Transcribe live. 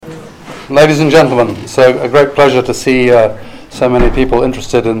Ladies and gentlemen, it's a great pleasure to see so many people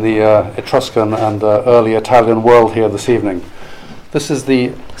interested in the Etruscan and early Italian world here this evening. This is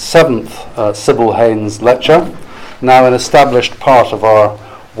the seventh Sybille Haynes lecture, now an established part of our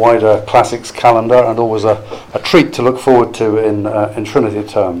wider classics calendar and always a treat to look forward to in Trinity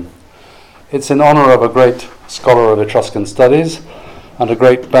term. It's in honour of a great scholar of Etruscan studies and a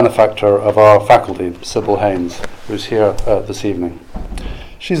great benefactor of our faculty, Sybille Haynes, who's here this evening.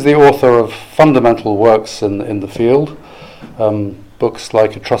 She's the author of fundamental works in the field, books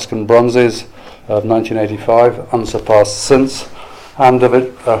like Etruscan Bronzes of 1985, Unsurpassed Since, and of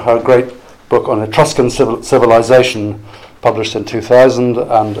her great book on Etruscan civilization, published in 2000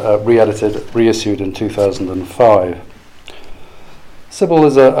 and reissued in 2005. Sybille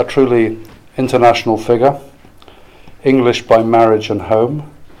is a truly international figure, English by marriage and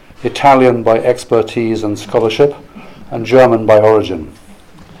home, Italian by expertise and scholarship, and German by origin.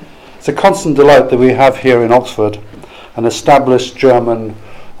 It's a constant delight that we have here in Oxford an established German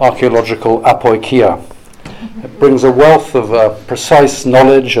archaeological apoikia. It brings a wealth of precise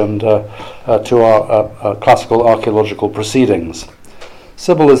knowledge and to our classical archaeological proceedings.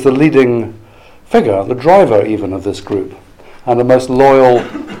 Sybille is the leading figure, the driver even of this group, and the most loyal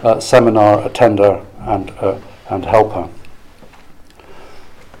seminar attender and helper.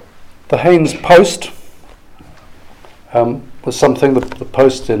 The Haynes post was something, the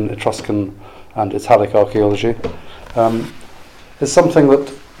post in Etruscan and Italic archaeology, is something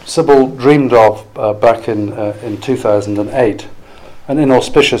that Sybille dreamed of back in 2008. An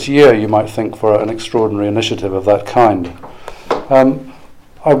inauspicious year, you might think, for an extraordinary initiative of that kind.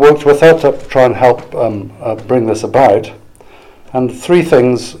 I worked with her to try and help bring this about, and three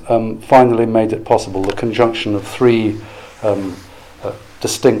things finally made it possible, the conjunction of three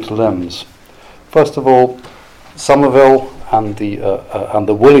distinct limbs. First of all, Somerville and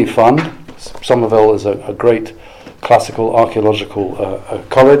the Woolley Fund. Somerville is a great classical archaeological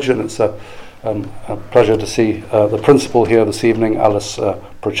college, and it's a pleasure to see the principal here this evening, Alice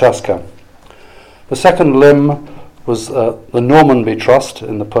Prochaska. The second limb was the Normanby Trust,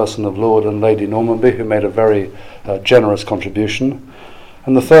 in the person of Lord and Lady Normanby, who made a very generous contribution.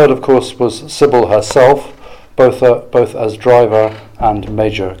 And the third, of course, was Sybille herself, both as driver and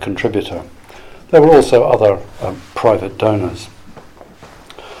major contributor. There were also other private donors.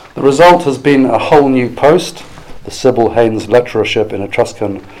 The result has been a whole new post, the Sybille Haynes Lecturership in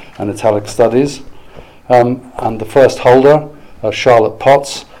Etruscan and Italic Studies, and the first holder, Charlotte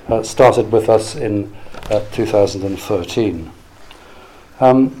Potts, started with us in 2013.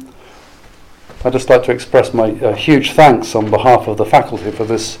 I'd just like to express my huge thanks on behalf of the faculty of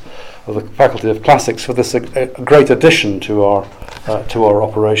the Faculty of Classics for this great addition to our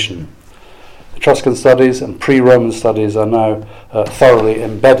operation. Etruscan studies and pre-Roman studies are now thoroughly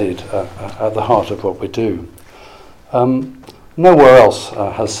embedded at the heart of what we do. Nowhere else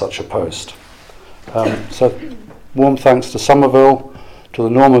has such a post. So warm thanks to Somerville, to the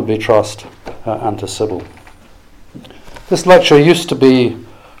Normanby Trust, and to Sybille. This lecture used to be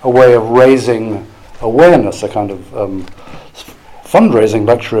a way of raising awareness, a kind of fundraising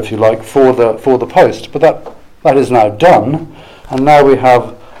lecture, if you like, for the post. But that is now done, and now we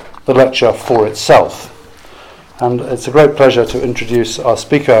have the lecture for itself. And it's a great pleasure to introduce our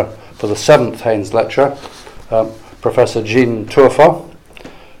speaker for the seventh Haynes lecture, Professor Jean Turfa,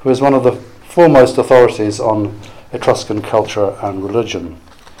 who is one of the foremost authorities on Etruscan culture and religion.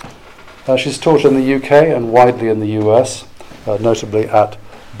 She's taught in the UK and widely in the US, notably at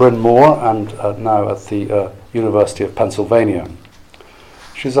Bryn Mawr and now at the University of Pennsylvania.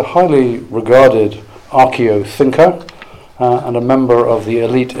 She's a highly regarded archaeo-thinker and a member of the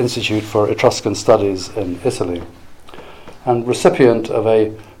elite Institute for Etruscan Studies in Italy, and recipient of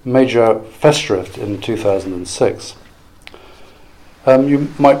a major festschrift in 2006.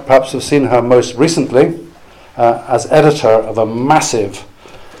 You might perhaps have seen her most recently as editor of a massive,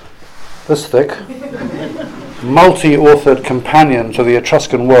 this thick, multi-authored companion to the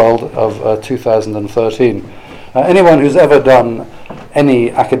Etruscan world of 2013. Anyone who's ever done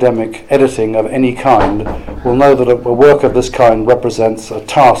any academic editing of any kind will know that a work of this kind represents a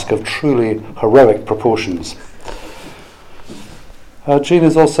task of truly heroic proportions. Jean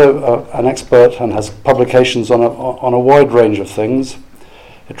is also an expert and has publications on a wide range of things: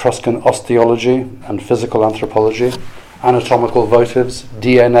 Etruscan osteology and physical anthropology, anatomical votives,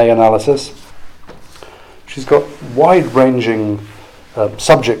 DNA analysis. She's got wide-ranging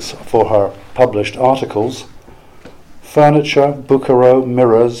subjects for her published articles: furniture, bouquereau,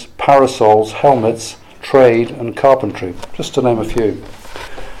 mirrors, parasols, helmets, trade and carpentry, just to name a few.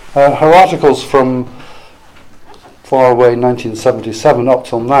 Her articles from far away 1977 up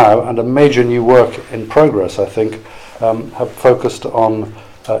till now, and a major new work in progress, I think, have focused on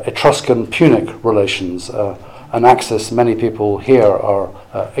Etruscan-Punic relations, an axis many people here are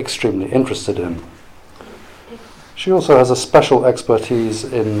extremely interested in. She also has a special expertise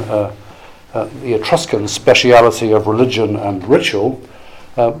in the Etruscan speciality of religion and ritual,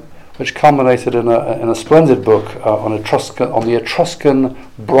 which culminated in a splendid book on the Etruscan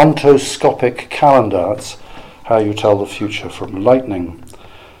brontoscopic calendar. That's how you tell the future from lightning.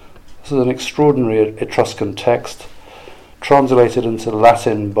 This is an extraordinary Etruscan text, translated into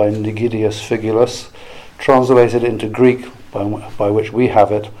Latin by Nigidius Figulus, translated into Greek, by which we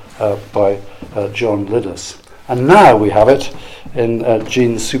have it, by John Liddus. And now we have it in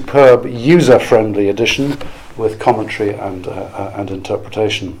Jean's superb user-friendly edition with commentary and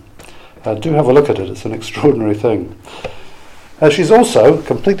interpretation. Do have a look at it. It's an extraordinary thing. She's also,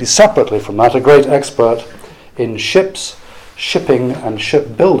 completely separately from that, a great expert in ships, shipping and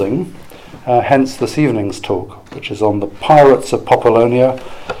shipbuilding, hence this evening's talk, which is on the pirates of Populonia,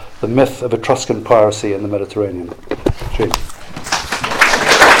 the myth of Etruscan piracy in the Mediterranean. Jean.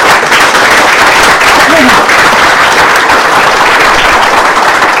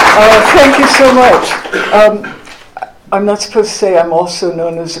 Thank you so much. I'm not supposed to say I'm also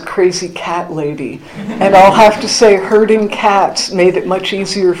known as a crazy cat lady, and I'll have to say herding cats made it much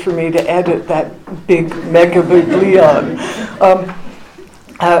easier for me to edit that big mega biblion.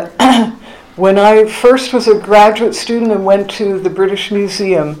 When I first was a graduate student and went to the British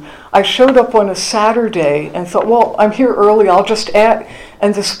Museum, I showed up on a Saturday and thought, well, I'm here early, I'll just add.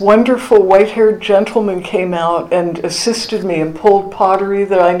 And this wonderful white-haired gentleman came out and assisted me and pulled pottery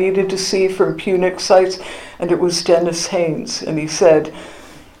that I needed to see from Punic sites, and it was Dennis Haynes. And he said,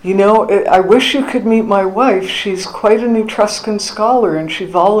 you know, I wish you could meet my wife. She's quite an Etruscan scholar, and she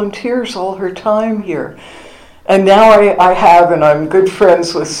volunteers all her time here. And now I have, and I'm good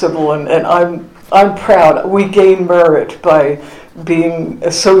friends with Sybille, and I'm proud. We gain merit by being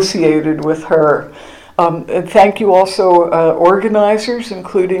associated with her. And thank you also, organizers,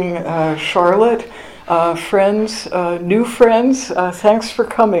 including Charlotte, friends, new friends. Thanks for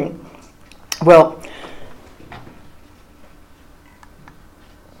coming. Well,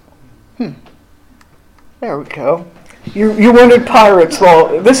 there we go. You wanted pirates.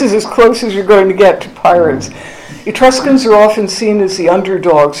 Well, this is as close as you're going to get to pirates. Etruscans are often seen as the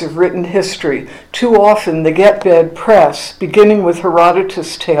underdogs of written history. Too often they get bad press, beginning with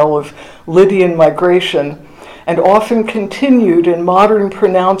Herodotus' tale of Lydian migration, and often continued in modern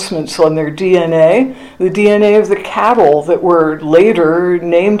pronouncements on their DNA, the DNA of the cattle that were later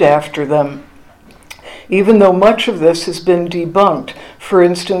named after them. Even though much of this has been debunked, for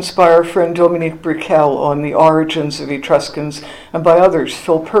instance, by our friend Dominique Briquel on the origins of Etruscans, and by others.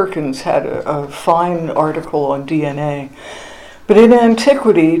 Phil Perkins had a fine article on DNA. But in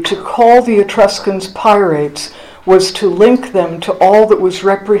antiquity, to call the Etruscans pirates was to link them to all that was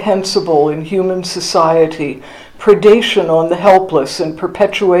reprehensible in human society, predation on the helpless and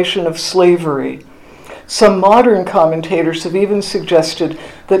perpetuation of slavery. Some modern commentators have even suggested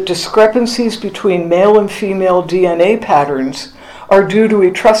that discrepancies between male and female DNA patterns are due to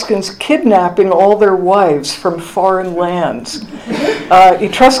Etruscans kidnapping all their wives from foreign lands.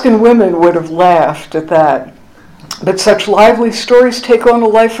 Etruscan women would have laughed at that. But such lively stories take on a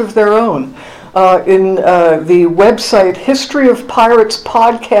life of their own. In the website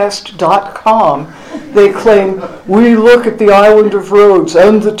historyofpiratspodcast.com, they claim, we look at the island of Rhodes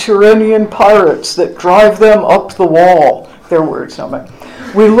and the Tyrrhenian pirates that drive them up the wall. Their words, not mine.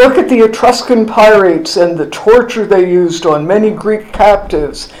 We look at the Etruscan pirates and the torture they used on many Greek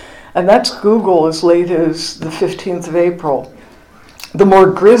captives. And that's Google as late as the 15th of April. The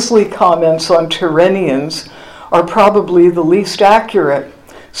more grisly comments on Tyrrhenians are probably the least accurate.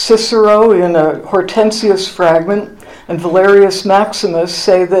 Cicero in a Hortensius fragment and Valerius Maximus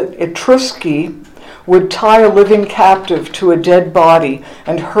say that Etrusci would tie a living captive to a dead body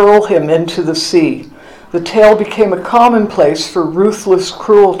and hurl him into the sea. The tale became a commonplace for ruthless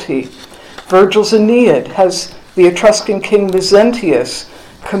cruelty. Virgil's Aeneid has the Etruscan king Mezentius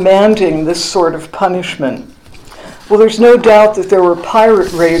commanding this sort of punishment. Well, there's no doubt that there were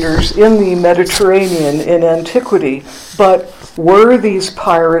pirate raiders in the Mediterranean in antiquity, but were these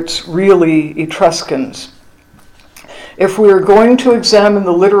pirates really Etruscans? If we are going to examine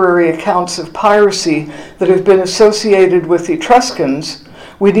the literary accounts of piracy that have been associated with Etruscans,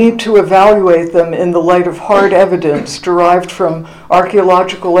 we need to evaluate them in the light of hard evidence derived from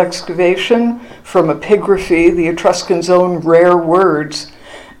archaeological excavation, from epigraphy, the Etruscans' own rare words,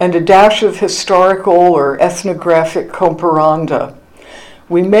 and a dash of historical or ethnographic comparanda.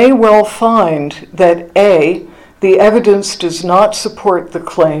 We may well find that A, the evidence does not support the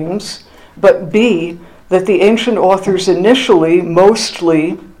claims, but B, that the ancient authors initially,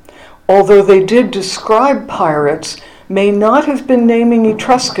 mostly, although they did describe pirates, may not have been naming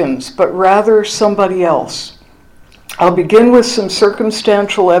Etruscans, but rather somebody else. I'll begin with some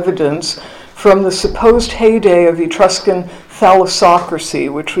circumstantial evidence from the supposed heyday of Etruscan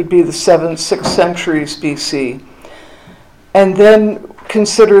thalassocracy, which would be the 7th, 6th centuries BC, and then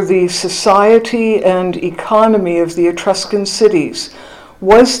consider the society and economy of the Etruscan cities.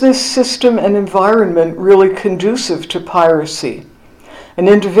 Was this system and environment really conducive to piracy? An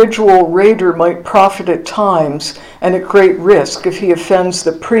individual raider might profit at times and at great risk if he offends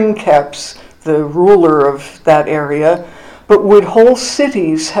the princeps, the ruler of that area, but would whole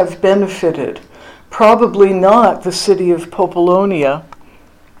cities have benefited? Probably not the city of Populonia,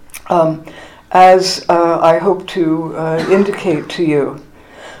 as I hope to indicate to you.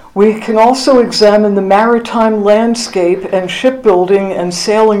 We can also examine the maritime landscape and shipbuilding and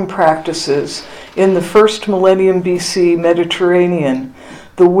sailing practices in the first millennium BC Mediterranean.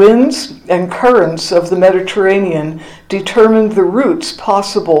 The winds and currents of the Mediterranean determined the routes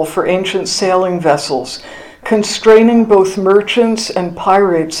possible for ancient sailing vessels, constraining both merchants and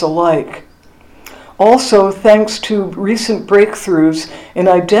pirates alike. Also, thanks to recent breakthroughs in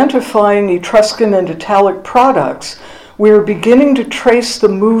identifying Etruscan and Italic products, we are beginning to trace the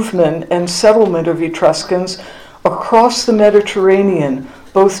movement and settlement of Etruscans across the Mediterranean,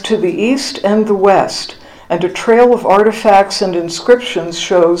 both to the east and the west, and a trail of artifacts and inscriptions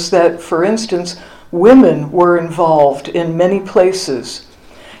shows that, for instance, women were involved in many places.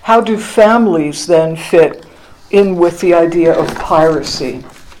 How do families then fit in with the idea of piracy?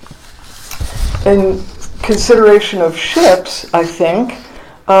 In consideration of ships, I think,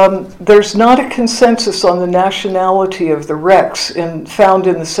 there's not a consensus on the nationality of the wrecks found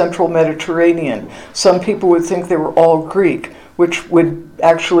in the central Mediterranean. Some people would think they were all Greek, which would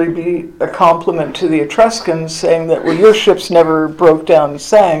actually be a compliment to the Etruscans, saying that, well, your ships never broke down and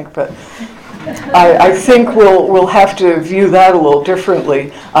sank, but I think we'll have to view that a little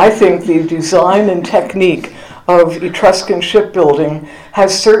differently. I think the design and technique of Etruscan shipbuilding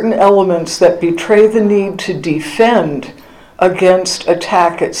has certain elements that betray the need to defend against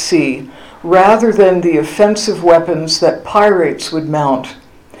attack at sea, rather than the offensive weapons that pirates would mount.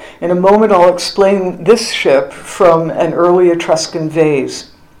 In a moment, I'll explain this ship from an early Etruscan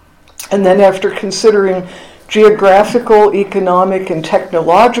vase. And then, after considering geographical, economic, and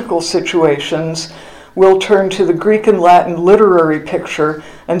technological situations, we'll turn to the Greek and Latin literary picture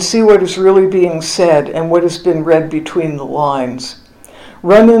and see what is really being said and what has been read between the lines.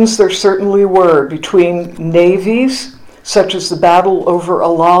 Run-ins there certainly were between navies, such as the battle over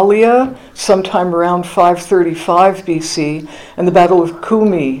Alalia sometime around 535 BC and the Battle of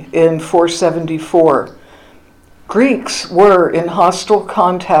Cumae in 474. Greeks were in hostile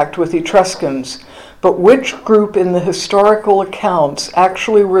contact with Etruscans, but which group in the historical accounts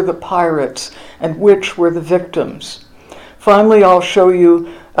actually were the pirates and which were the victims? Finally, I'll show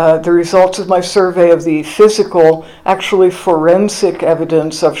you the results of my survey of the physical, actually forensic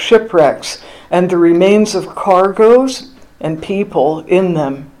evidence of shipwrecks and the remains of cargoes and people in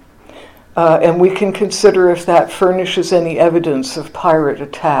them. And we can consider if that furnishes any evidence of pirate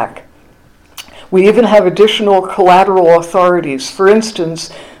attack. We even have additional collateral authorities. For instance,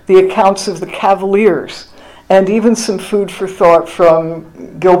 the accounts of the Cavaliers, and even some food for thought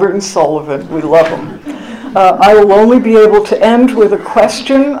from Gilbert and Sullivan. We love them. I will only be able to end with a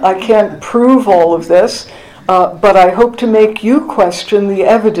question. I can't prove all of this, but I hope to make you question the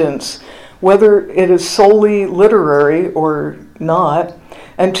evidence, whether it is solely literary or not,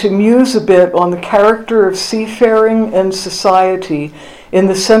 and to muse a bit on the character of seafaring and society in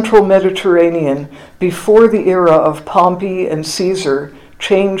the central Mediterranean before the era of Pompey and Caesar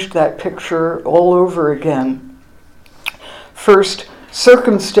changed that picture all over again. First,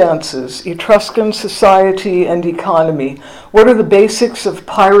 circumstances, Etruscan society and economy. What are the basics of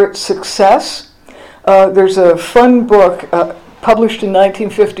pirate success? There's a fun book published in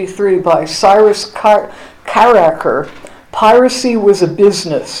 1953 by Cyrus Caracker, Piracy Was a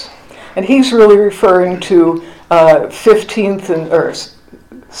Business. And he's really referring to 15th or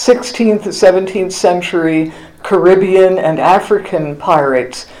 16th and 17th century Caribbean and African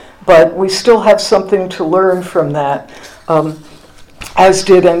pirates. But we still have something to learn from that, as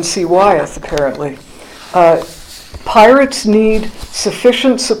did N.C. Wyeth, apparently. Pirates need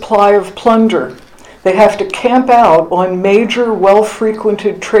sufficient supply of plunder. They have to camp out on major,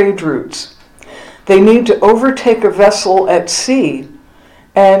 well-frequented trade routes. They need to overtake a vessel at sea,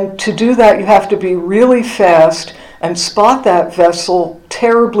 and to do that you have to be really fast and spot that vessel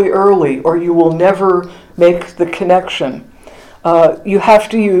terribly early, or you will never make the connection. You have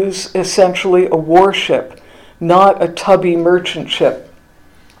to use essentially a warship, not a tubby merchant ship.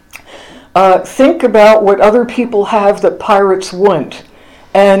 Think about what other people have that pirates wouldn't,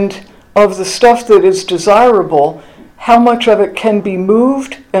 and of the stuff that is desirable, how much of it can be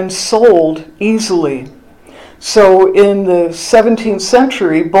moved and sold easily. So in the 17th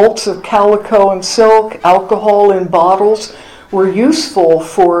century, bolts of calico and silk, alcohol in bottles, were useful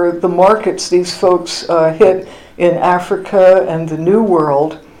for the markets these folks hit in Africa and the New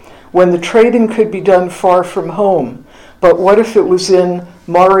World, when the trading could be done far from home. But what if it was in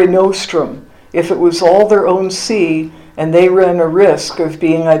Mare Nostrum, if it was all their own sea and they ran a risk of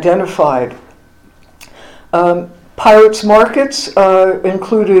being identified? Pirates' markets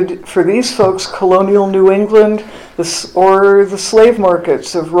included, for these folks, colonial New England or the slave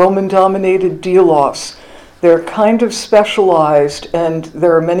markets of Roman-dominated Delos. They're kind of specialized, and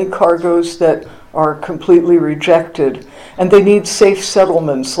there are many cargoes that are completely rejected. And they need safe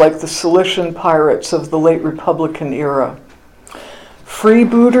settlements like the Cilician pirates of the late Republican era.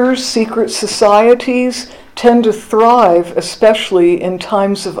 Freebooters, secret societies, tend to thrive, especially in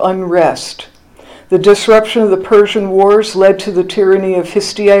times of unrest. The disruption of the Persian Wars led to the tyranny of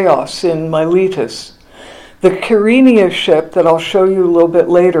Histiaeos in Miletus. The Kyrenia ship that I'll show you a little bit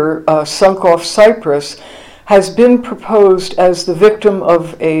later, sunk off Cyprus, has been proposed as the victim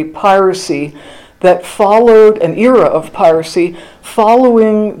of a piracy that followed, an era of piracy,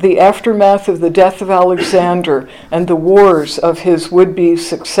 following the aftermath of the death of Alexander and the wars of his would-be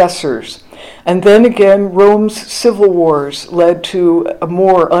successors. And then again, Rome's civil wars led to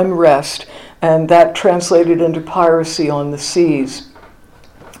more unrest, and that translated into piracy on the seas.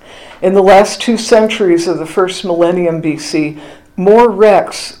 In the last 2 centuries of the first millennium BC, more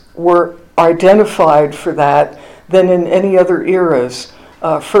wrecks were identified for that than in any other eras.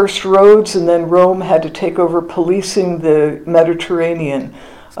 First Rhodes and then Rome had to take over policing the Mediterranean.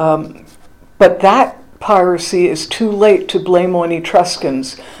 But that piracy is too late to blame on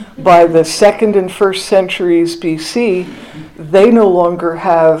Etruscans. By the 2nd and 1st centuries BC, they no longer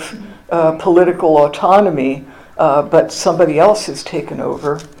have political autonomy, but somebody else has taken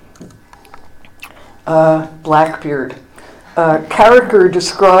over. Blackbeard. Carricker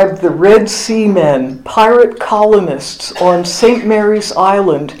described the Red Sea men, pirate colonists on St. Mary's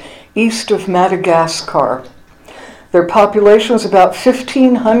Island, east of Madagascar. Their population was about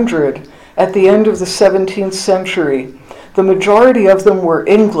 1,500 at the end of the 17th century. The majority of them were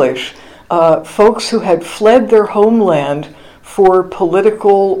English, folks who had fled their homeland for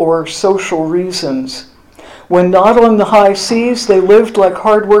political or social reasons. When not on the high seas, they lived like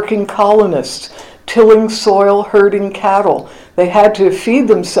hardworking colonists, tilling soil, herding cattle. They had to feed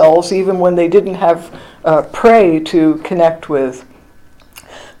themselves even when they didn't have prey to connect with.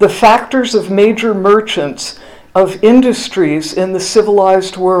 The factors of major merchants, of industries in the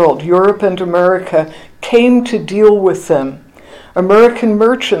civilized world, Europe and America, came to deal with them. American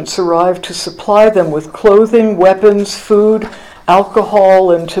merchants arrived to supply them with clothing, weapons, food,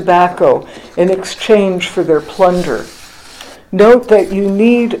 alcohol, and tobacco in exchange for their plunder. Note that you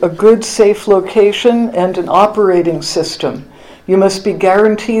need a good, safe location and an operating system. You must be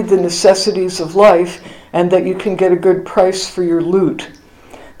guaranteed the necessities of life and that you can get a good price for your loot.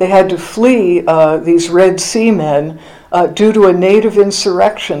 They had to flee these Red Sea men due to a native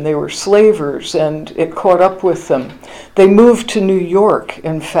insurrection. They were slavers, and it caught up with them. They moved to New York,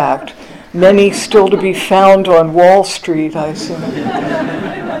 in fact. Many still to be found on Wall Street, I assume.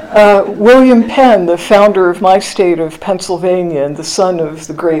 William Penn, the founder of my state of Pennsylvania and the son of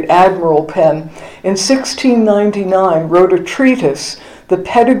the great Admiral Penn, in 1699 wrote a treatise, The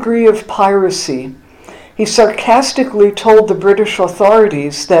Pedigree of Piracy. He sarcastically told the British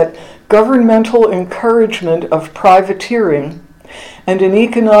authorities that governmental encouragement of privateering and an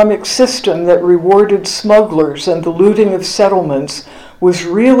economic system that rewarded smugglers and the looting of settlements was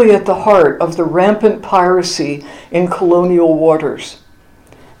really at the heart of the rampant piracy in colonial waters.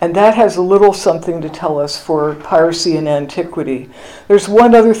 And that has a little something to tell us for piracy in antiquity. There's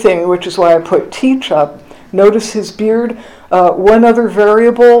one other thing, which is why I put Teach up. Notice his beard. One other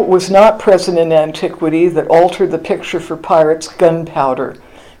variable was not present in antiquity that altered the picture for pirates: gunpowder.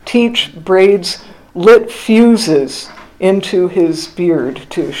 Teach braids lit fuses into his beard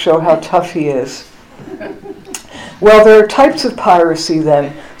to show how tough he is. Well, there are types of piracy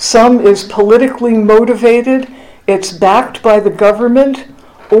then. Some is politically motivated, it's backed by the government,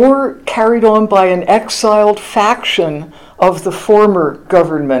 or carried on by an exiled faction of the former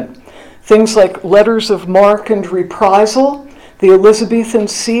government. Things like letters of marque and reprisal, the Elizabethan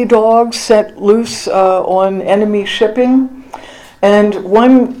sea dogs set loose on enemy shipping. And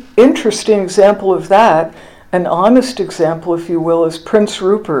one interesting example of that, an honest example, if you will, is Prince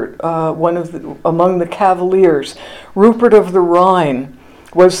Rupert, among the Cavaliers. Rupert of the Rhine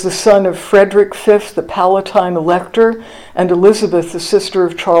was the son of Frederick V, the Palatine Elector, and Elizabeth, the sister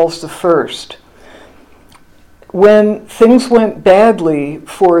of Charles I. When things went badly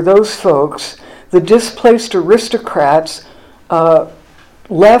for those folks, the displaced aristocrats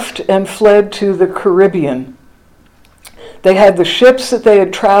left and fled to the Caribbean. They had the ships that they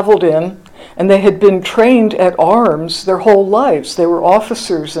had traveled in, and they had been trained at arms their whole lives. They were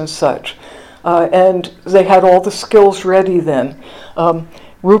officers and such, and they had all the skills ready then.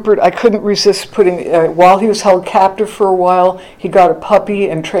 Rupert, I couldn't resist putting, while he was held captive for a while, he got a puppy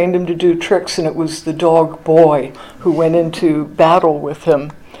and trained him to do tricks, and it was the dog Boy who went into battle with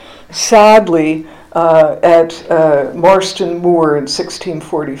him. Sadly, at Marston Moor in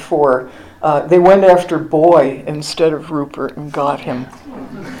 1644, they went after Boy instead of Rupert and got him.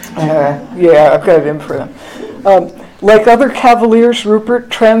 Yeah, I've got it in for them. Like other Cavaliers, Rupert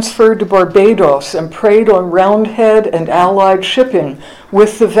transferred to Barbados and preyed on Roundhead and Allied shipping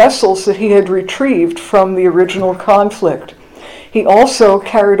with the vessels that he had retrieved from the original conflict. He also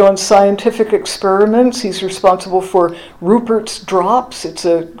carried on scientific experiments. He's responsible for Rupert's drops. It's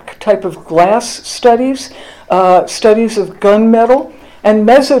a type of glass studies, studies of gunmetal, and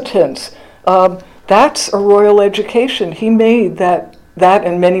mesotints. That's a royal education. He made that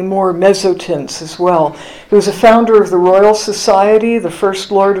and many more mesotints as well. He was a founder of the Royal Society, the First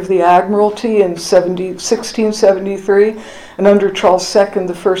Lord of the Admiralty in 1673, and under Charles II,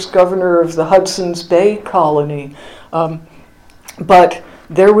 the first governor of the Hudson's Bay Colony. But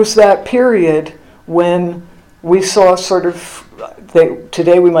there was that period when we saw sort of,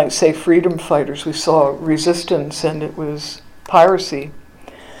 today we might say freedom fighters, we saw resistance, and it was piracy.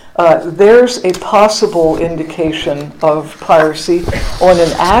 There's a possible indication of piracy on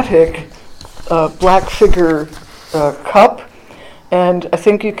an attic black figure cup, and I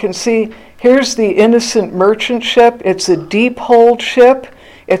think you can see, here's the Innocent merchant ship. It's a deep-holed ship.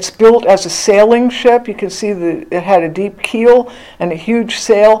 It's built as a sailing ship. You can see it had a deep keel and a huge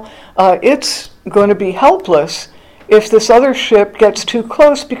sail. It's going to be helpless if this other ship gets too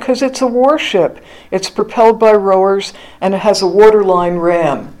close because it's a warship. It's propelled by rowers, and it has a waterline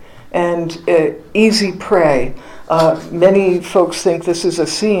ram and easy prey. Many folks think this is a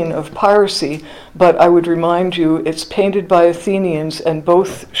scene of piracy, but I would remind you it's painted by Athenians, and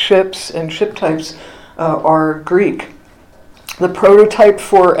both ships and ship types are Greek. The prototype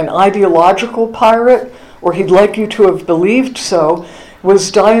for an ideological pirate, or he'd like you to have believed so,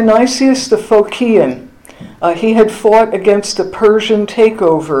 was Dionysius the Phocian. He had fought against the Persian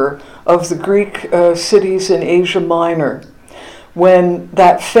takeover of the Greek cities in Asia Minor. When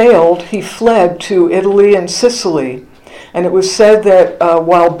that failed, he fled to Italy and Sicily. And it was said that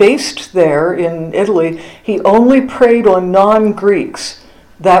while based there in Italy, he only preyed on non-Greeks.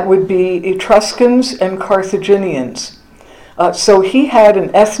 That would be Etruscans and Carthaginians. So he had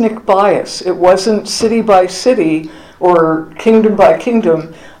an ethnic bias. It wasn't city by city or kingdom by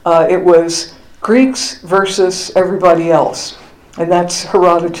kingdom. It was Greeks versus everybody else. And that's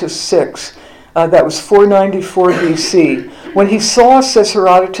Herodotus 6. That was 494 BC. When he saw, says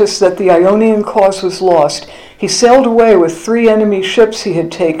Herodotus, that the Ionian cause was lost, he sailed away with 3 enemy ships he had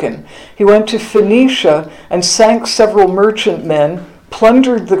taken. He went to Phoenicia and sank several merchantmen,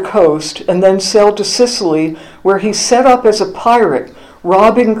 plundered the coast, and then sailed to Sicily, where he set up as a pirate,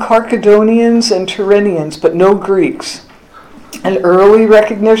 robbing Carchedonians and Tyrrhenians, but no Greeks. An early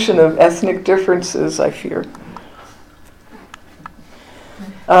recognition of ethnic differences, I fear.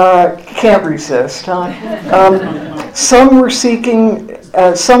 Can't resist, huh? Some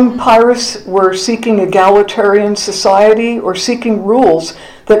pirates were seeking egalitarian society or seeking rules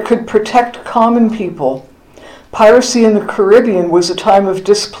that could protect common people. Piracy in the Caribbean was a time of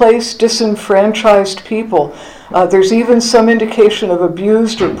displaced, disenfranchised people. There's even some indication of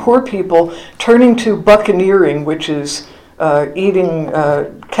abused or poor people turning to buccaneering, which is catching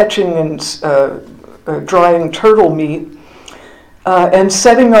and drying turtle meat, and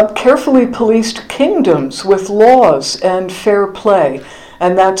setting up carefully policed kingdoms with laws and fair play.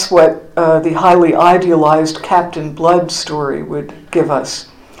 And that's what the highly idealized Captain Blood story would give us.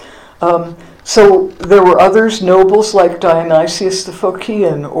 So there were others, nobles like Dionysius the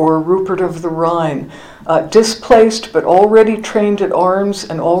Phocian or Rupert of the Rhine, displaced but already trained at arms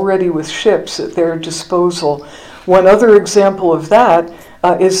and already with ships at their disposal. One other example of that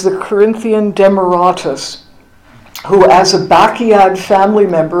is the Corinthian Demaratus, who as a Bacchiad family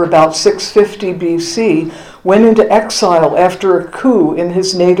member about 650 BC went into exile after a coup in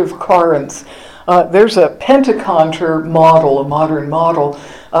his native Corinth. There's a pentaconter model, a modern model,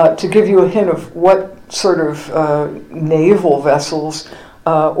 to give you a hint of what sort of naval vessels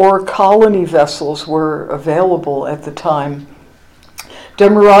or colony vessels were available at the time.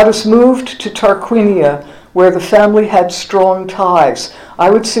 Demaratus moved to Tarquinia, where the family had strong ties. I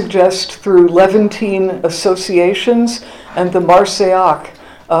would suggest through Levantine associations and the Marseillac.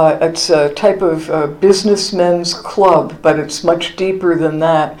 It's a type of businessmen's club, but it's much deeper than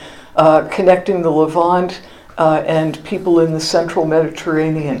that, connecting the Levant and people in the central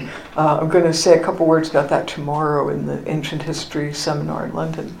Mediterranean. I'm going to say a couple words about that tomorrow in the Ancient History seminar in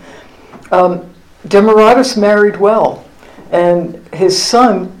London. Demaratus married well, and his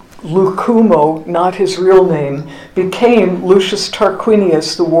son, Lucumo, not his real name, became Lucius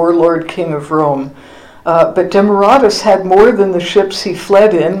Tarquinius, the warlord king of Rome. But Demaratus had more than the ships he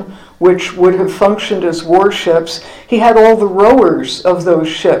fled in, which would have functioned as warships. He had all the rowers of those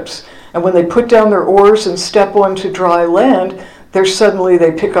ships. And when they put down their oars and step onto dry land,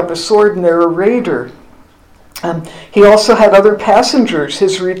 they pick up a sword and they're a raider. He also had other passengers,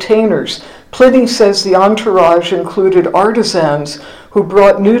 his retainers. Pliny says the entourage included artisans who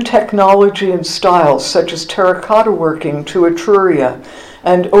brought new technology and styles, such as terracotta working, to Etruria.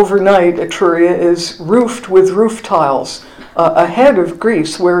 And overnight, Etruria is roofed with roof tiles, ahead of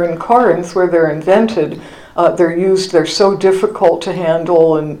Greece, where in Corinth, where they're invented, they're so difficult to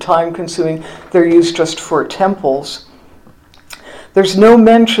handle and time-consuming, they're used just for temples. There's no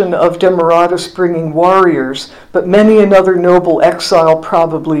mention of Demaratus bringing warriors, but many another noble exile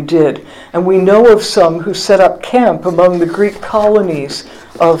probably did. And we know of some who set up camp among the Greek colonies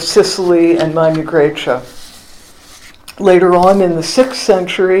of Sicily and Magna Graecia. Later on in the 6th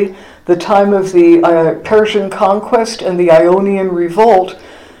century, the time of the Persian conquest and the Ionian revolt,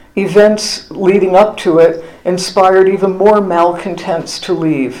 events leading up to it inspired even more malcontents to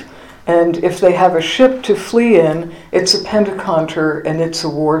leave. And if they have a ship to flee in, it's a pentaconter and it's a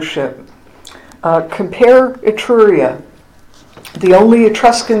warship. Compare Etruria. The only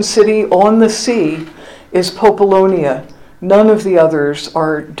Etruscan city on the sea is Populonia. None of the others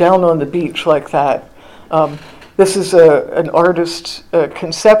are down on the beach like that. This is an artist's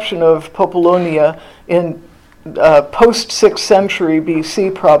conception of Populonia in post-6th century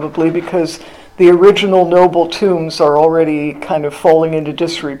BC probably, because the original noble tombs are already kind of falling into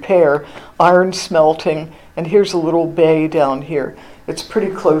disrepair, iron smelting, and here's a little bay down here. It's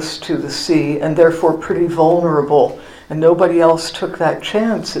pretty close to the sea and therefore pretty vulnerable, and nobody else took that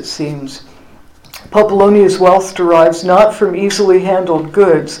chance, it seems. Populonia's wealth derives not from easily handled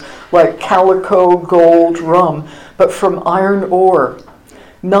goods like calico, gold, rum, but from iron ore.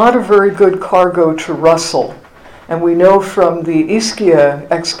 Not a very good cargo to rustle. And we know from the Ischia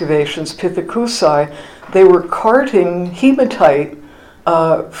excavations, Pithecusae, they were carting hematite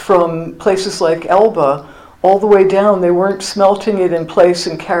from places like Elba all the way down. They weren't smelting it in place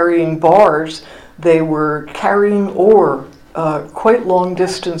and carrying bars. They were carrying ore quite long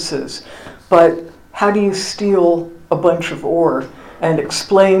distances. But how do you steal a bunch of ore and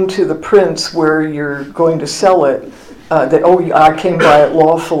explain to the prince where you're going to sell it that, oh, I came by it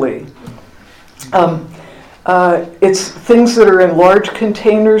lawfully? It's things that are in large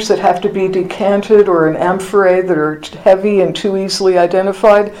containers that have to be decanted, or in amphorae that are heavy and too easily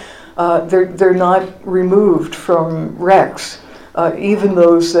identified. They're not removed from wrecks, even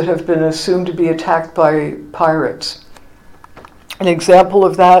those that have been assumed to be attacked by pirates. An example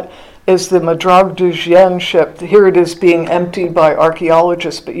of that is the Madrag du Gien ship. Here it is being emptied by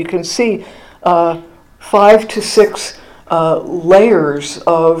archaeologists, but you can see 5 to 6 layers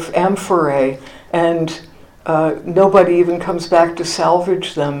of amphorae, and nobody even comes back to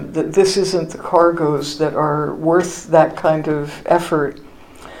salvage them. That this isn't the cargoes that are worth that kind of effort.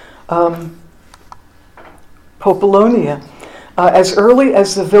 Populonia. As early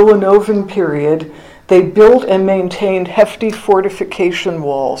as the Villanovan period, they built and maintained hefty fortification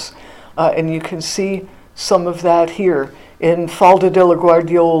walls. And you can see some of that here in Falda della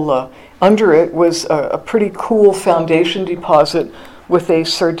Guardiola. Under it was a pretty cool foundation deposit with a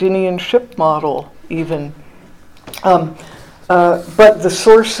Sardinian ship model even. But the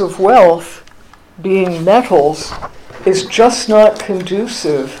source of wealth, being metals, is just not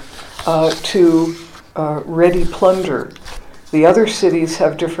conducive to ready plunder. The other cities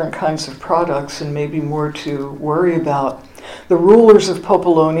have different kinds of products and maybe more to worry about. The rulers of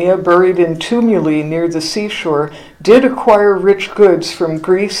Populonia, buried in tumuli near the seashore, did acquire rich goods from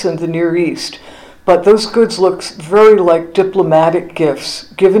Greece and the Near East, but those goods look very like diplomatic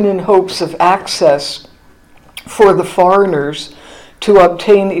gifts, given in hopes of access for the foreigners to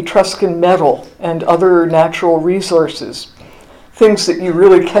obtain Etruscan metal and other natural resources. things that you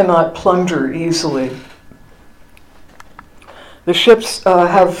really cannot plunder easily. The ships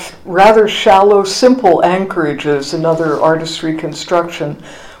have rather shallow, simple anchorages, another artistry construction.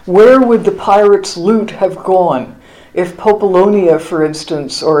 Where would the pirates' loot have gone? If Populonia, for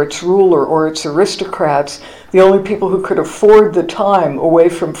instance, or its ruler or its aristocrats, the only people who could afford the time away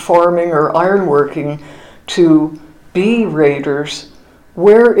from farming or ironworking to be raiders,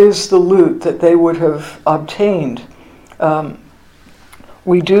 where is the loot that they would have obtained?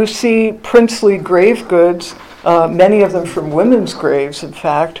 We do see princely grave goods, many of them from women's graves, in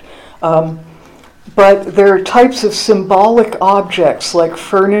fact, but there are types of symbolic objects like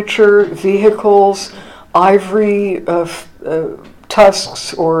furniture, vehicles, ivory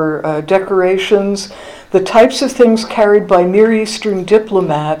tusks or decorations, the types of things carried by Near Eastern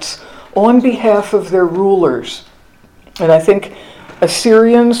diplomats on behalf of their rulers. And I think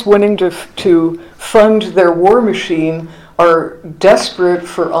Assyrians wanting to fund their war machine are desperate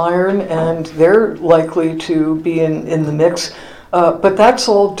for iron, and they're likely to be in the mix. But that's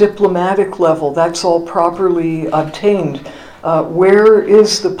all diplomatic level. That's all properly obtained. Where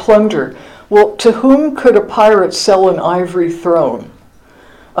is the plunder? Well, to whom could a pirate sell an ivory throne?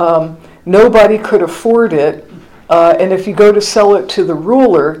 Nobody could afford it. And if you go to sell it to the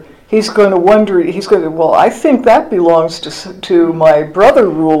ruler, he's going to wonder, well, I think that belongs to my brother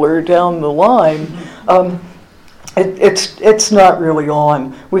ruler down the line. It's not really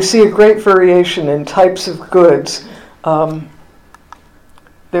on. We see a great variation in types of goods.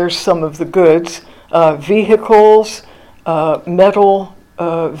 There's some of the goods. Vehicles, metal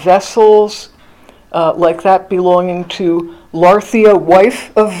vessels, like that belonging to Larthia,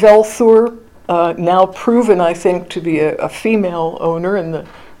 wife of Velthur, now proven, I think, to be a female owner in the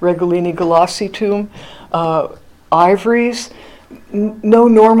Regolini Galassi tomb. Ivories. No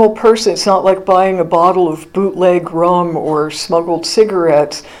normal person, it's not like buying a bottle of bootleg rum or smuggled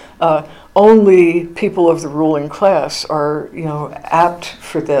cigarettes. Only people of the ruling class are, apt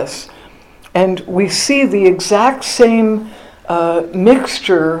for this. And we see the exact same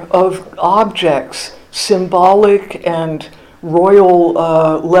mixture of objects, symbolic and royal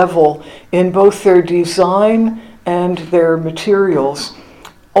level, in both their design and their materials,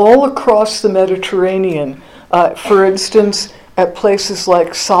 all across the Mediterranean. For instance, at places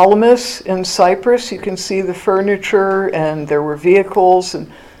like Salamis in Cyprus, you can see the furniture, and there were vehicles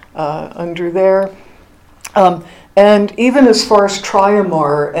and under there. And even as far as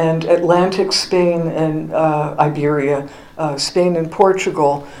Triamar and Atlantic Spain and Iberia, Spain and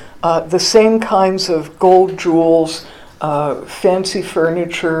Portugal, the same kinds of gold jewels, fancy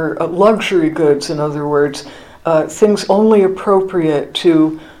furniture, luxury goods, in other words, things only appropriate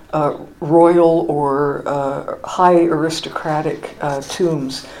to royal or high aristocratic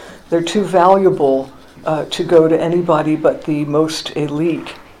tombs. They're too valuable to go to anybody but the most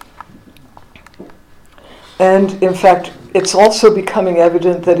elite. And in fact, it's also becoming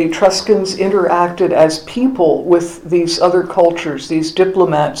evident that Etruscans interacted as people with these other cultures, these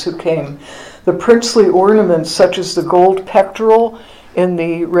diplomats who came. The princely ornaments, such as the gold pectoral in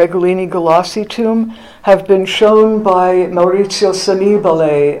the Regolini Galassi tomb, have been shown by Maurizio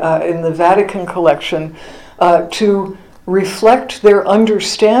Sybille in the Vatican collection to reflect their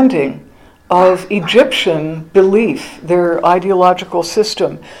understanding of Egyptian belief, their ideological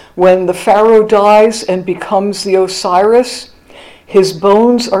system. When the pharaoh dies and becomes the Osiris, his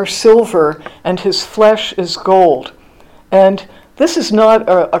bones are silver and his flesh is gold. And this is not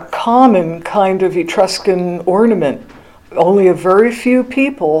a common kind of Etruscan ornament. Only a very few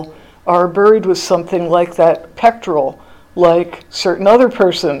people are buried with something like that pectoral, like certain other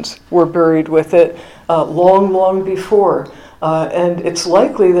persons were buried with it long, long before. And it's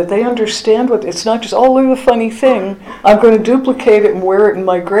likely that they understand it's not just, oh, look at the funny thing, I'm going to duplicate it and wear it in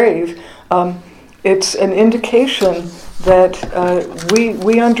my grave. It's an indication that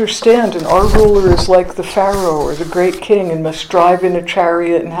we understand, and our ruler is like the pharaoh or the great king and must drive in a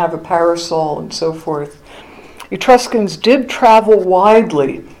chariot and have a parasol and so forth. Etruscans did travel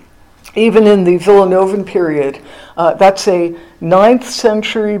widely, even in the Villanovan period. That's a 9th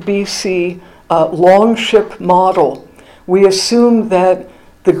century BC longship model. We assume that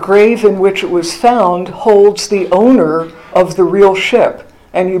the grave in which it was found holds the owner of the real ship,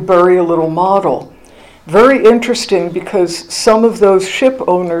 and you bury a little model. Very interesting, because some of those ship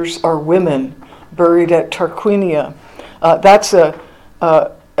owners are women buried at Tarquinia. That's a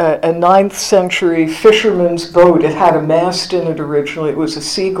 9th century fisherman's boat. It had a mast in it originally. It was a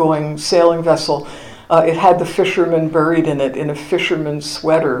seagoing sailing vessel. It had the fisherman buried in it in a fisherman's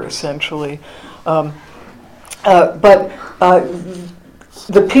sweater, essentially. But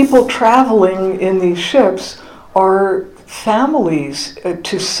the people traveling in these ships are families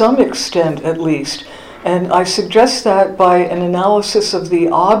to some extent at least. And I suggest that by an analysis of the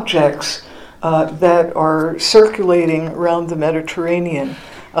objects that are circulating around the Mediterranean.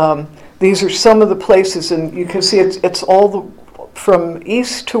 These are some of the places, and you can see it's all from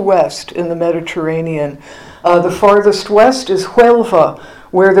east to west in the Mediterranean. The farthest west is Huelva,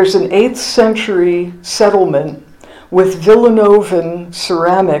 where there's an 8th century settlement with Villanovan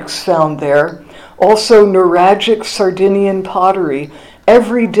ceramics found there. Also Nuragic Sardinian pottery,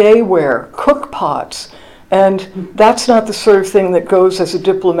 everyday ware, cook pots. And that's not the sort of thing that goes as a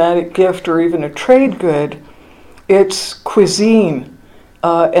diplomatic gift or even a trade good. It's cuisine.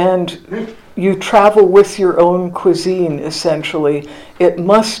 And you travel with your own cuisine, essentially. It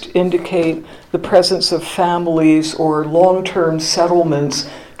must indicate the presence of families or long-term settlements,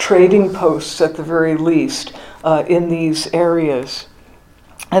 trading posts at the very least, in these areas.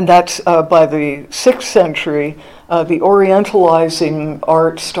 And that's by the 6th century, the orientalizing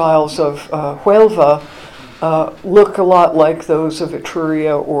art styles of Huelva look a lot like those of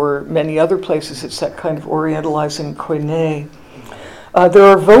Etruria or many other places. It's that kind of orientalizing koine. There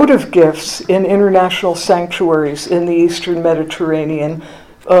are votive gifts in international sanctuaries in the Eastern Mediterranean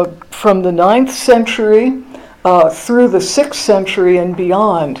from the 9th century through the 6th century and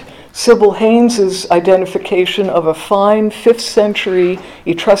beyond. Sybille Haynes' identification of a fine 5th century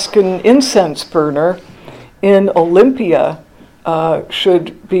Etruscan incense burner in Olympia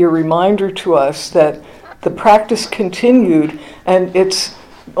should be a reminder to us that the practice continued, and it's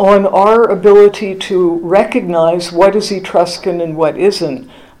on our ability to recognize what is Etruscan and what isn't,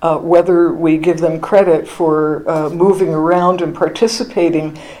 whether we give them credit for moving around and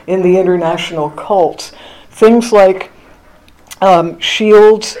participating in the international cults. Things like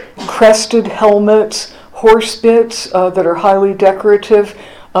shields, crested helmets, horse bits that are highly decorative,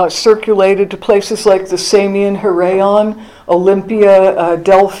 circulated to places like the Samian Heraion, Olympia,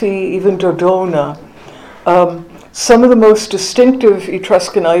 Delphi, even Dodona. Some of the most distinctive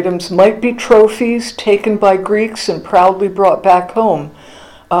Etruscan items might be trophies taken by Greeks and proudly brought back home,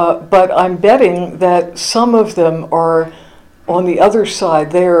 but I'm betting that some of them are on the other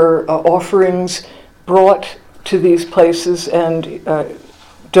side. They are offerings brought to these places and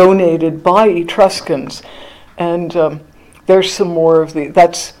donated by Etruscans. And there's some more of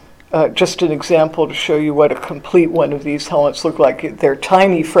that's just an example to show you what a complete one of these helmets look like. They're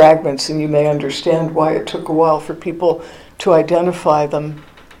tiny fragments, and you may understand why it took a while for people to identify them.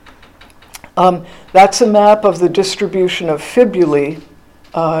 That's a map of the distribution of fibulae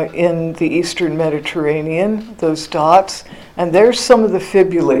in the Eastern Mediterranean, those dots. And there's some of the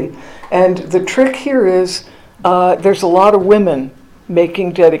fibulae. And the trick here is there's a lot of women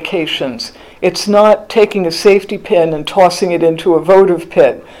making dedications. It's not taking a safety pin and tossing it into a votive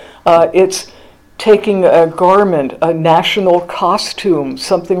pit. It's taking a garment, a national costume,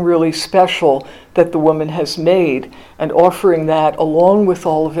 something really special that the woman has made, and offering that along with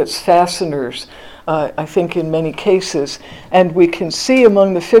all of its fasteners, I think in many cases. And we can see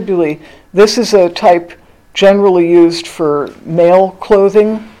among the fibulae, this is a type generally used for male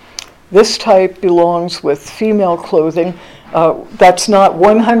clothing. This type belongs with female clothing. That's not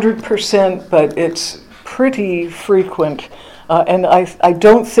 100%, but it's pretty frequent. And I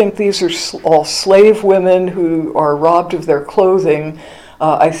don't think these are all slave women who are robbed of their clothing.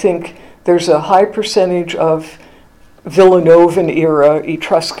 I think there's a high percentage of Villanovan era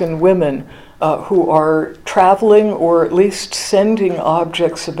Etruscan women who are traveling or at least sending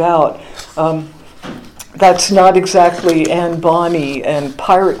objects about. That's not exactly Anne Bonny and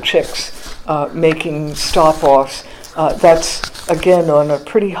pirate chicks making stop-offs. That's, again, on a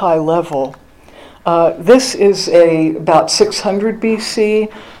pretty high level. This is about 600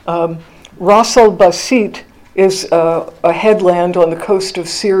 BC. Ras al-Basit is a headland on the coast of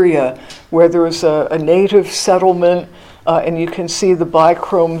Syria where there was a native settlement, and you can see the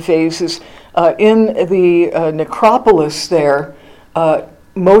bichrome vases. In the necropolis there,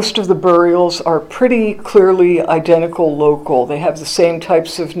 most of the burials are pretty clearly identical local. They have the same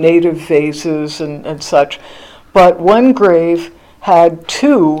types of native vases and such. But one grave had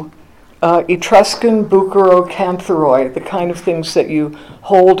two Etruscan buccarocantheroi, the kind of things that you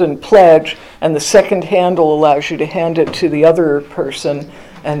hold and pledge, and the second handle allows you to hand it to the other person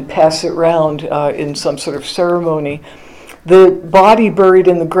and pass it round in some sort of ceremony. The body buried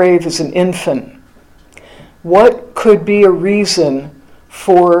in the grave is an infant. What could be a reason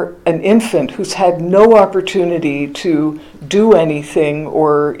for an infant who's had no opportunity to do anything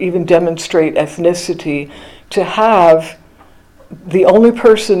or even demonstrate ethnicity to have the only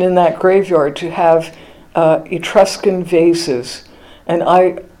person in that graveyard to have Etruscan vases? and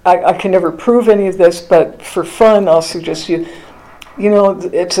I can never prove any of this, but for fun, I'll suggest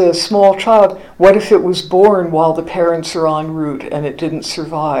it's a small child. What if it was born while the parents are en route and it didn't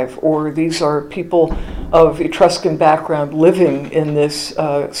survive? Or these are people of Etruscan background living in this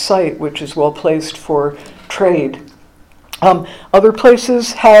site, which is well placed for trade. Other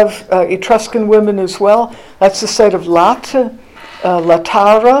places have Etruscan women as well. That's the site of Latara,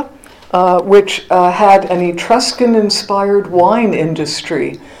 which had an Etruscan-inspired wine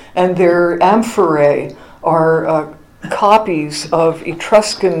industry, and their amphorae are copies of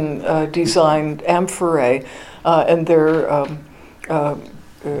Etruscan-designed amphorae, and their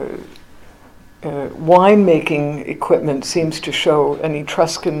wine-making equipment seems to show an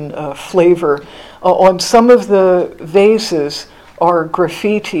Etruscan flavor. On some of the vases are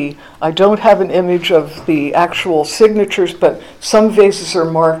graffiti. I don't have an image of the actual signatures, but some vases are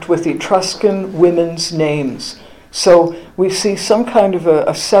marked with Etruscan women's names. So we see some kind of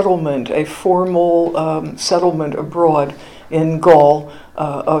a settlement, a formal settlement abroad in Gaul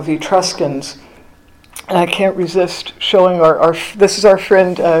of Etruscans. And I can't resist showing this is our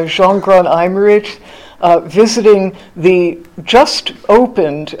friend Jean Grand Eimerich visiting the just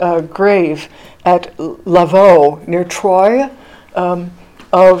opened grave at Lavaux near Troyes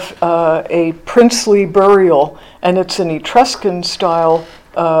of a princely burial, and it's an Etruscan style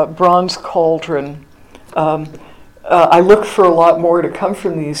bronze cauldron. I look for a lot more to come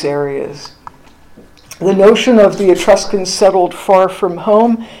from these areas. The notion of the Etruscans settled far from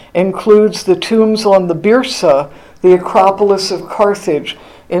home includes the tombs on the Byrsa, the Acropolis of Carthage,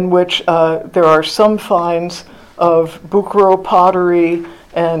 in which there are some finds of Bucro pottery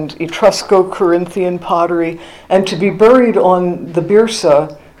and Etrusco-Corinthian pottery. And to be buried on the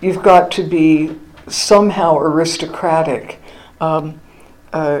Byrsa, you've got to be somehow aristocratic.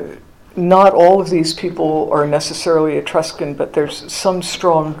 Not all of these people are necessarily Etruscan, but there's some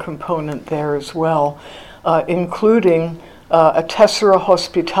strong component there as well, including a tessera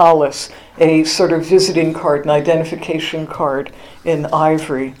hospitalis, a sort of visiting card, an identification card in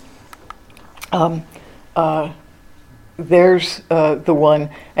ivory. There's the one,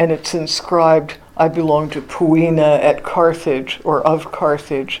 and it's inscribed, "I belong to Puina at Carthage," or of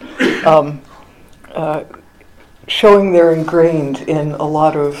Carthage, showing they're ingrained in a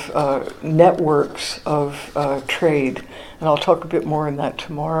lot of networks of trade. And I'll talk a bit more on that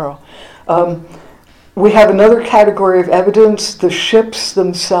tomorrow. We have another category of evidence, the ships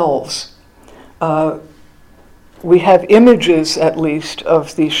themselves. We have images, at least,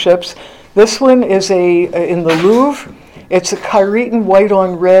 of these ships. This one is in the Louvre. It's a Cairiton white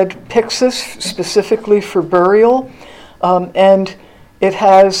on red pyxis, specifically for burial. And it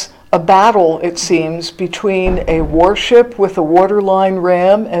has a battle, it seems, between a warship with a waterline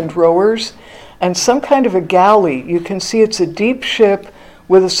ram and rowers and some kind of a galley. You can see it's a deep ship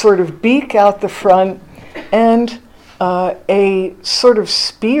with a sort of beak out the front and a sort of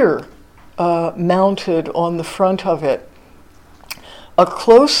spear mounted on the front of it. A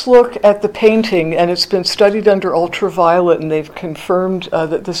close look at the painting, and it's been studied under ultraviolet, and they've confirmed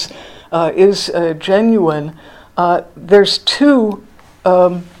that this is genuine. There's two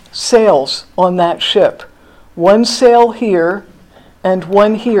sails on that ship. One sail here and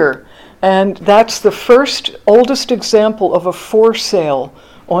one here. And that's the oldest example of a foresail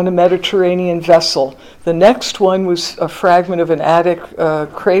on a Mediterranean vessel. The next one was a fragment of an Attic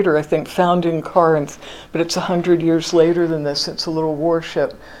crater, I think, found in Corinth, but it's 100 years later than this. It's a little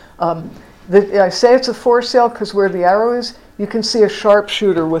warship. I say it's a foresail because where the arrow is, you can see a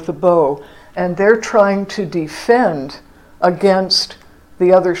sharpshooter with a bow, and they're trying to defend against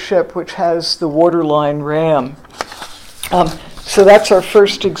the other ship, which has the waterline ram. So that's our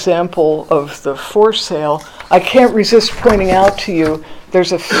first example of the foresail. I can't resist pointing out to you,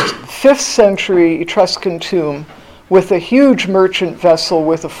 there's a 5th century Etruscan tomb with a huge merchant vessel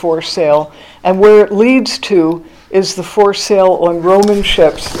with a foresail, and where it leads to is the foresail on Roman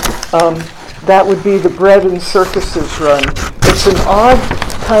ships. That would be the bread and circuses run. It's an odd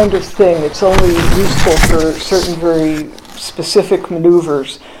kind of thing. It's only useful for certain very specific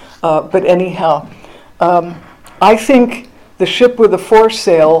maneuvers. But anyhow, I think the ship with a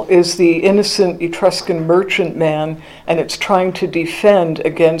foresail is the innocent Etruscan merchantman, and it's trying to defend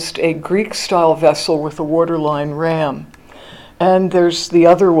against a Greek-style vessel with a waterline ram. And there's the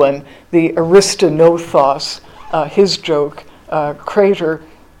other one, the Aristonothos, his joke, crater,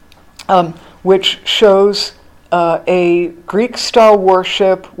 which shows a Greek-style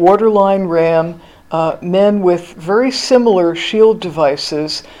warship, waterline ram, men with very similar shield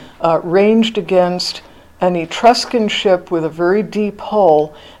devices ranged against an Etruscan ship with a very deep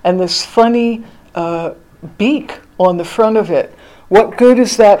hull and this funny beak on the front of it, What good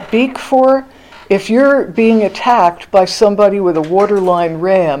is that beak for? If you're being attacked by somebody with a waterline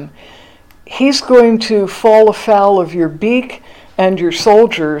ram, he's going to fall afoul of your beak and your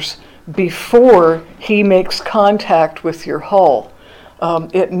soldiers before he makes contact with your hull.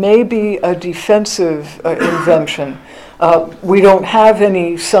 It may be a defensive invention. We don't have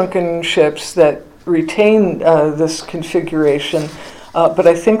any sunken ships that retain this configuration, but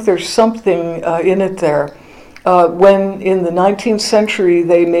I think there's something in it there. When in the 19th century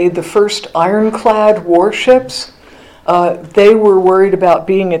they made the first ironclad warships, they were worried about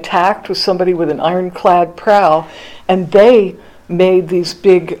being attacked with somebody with an ironclad prow, and they made these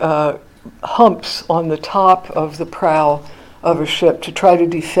big humps on the top of the prow of a ship to try to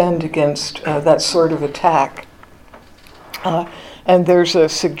defend against that sort of attack. And there's a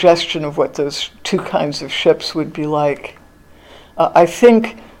suggestion of what those two kinds of ships would be like. I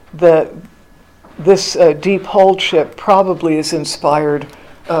think that this deep-hulled ship probably is inspired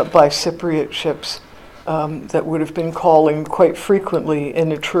by Cypriot ships that would have been calling quite frequently in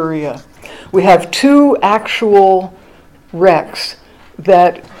Etruria. We have two actual wrecks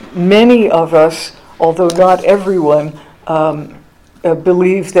that many of us, although not everyone,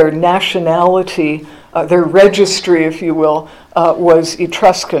 believe their nationality, their registry, if you will, was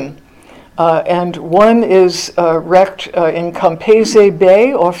Etruscan. And one is wrecked in Campese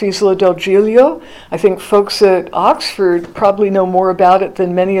Bay off Isola del Giglio. I think folks at Oxford probably know more about it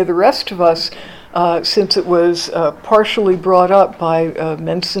than many of the rest of us, since it was partially brought up by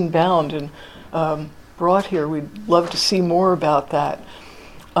Menson Bound and brought here. We'd love to see more about that.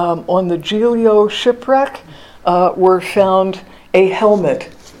 On the Giglio shipwreck were found a helmet,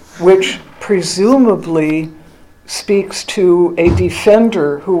 which presumably speaks to a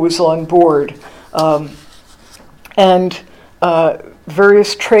defender who was on board. And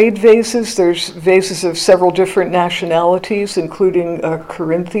various trade vases. There's vases of several different nationalities, including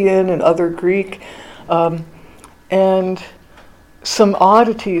Corinthian and other Greek. And some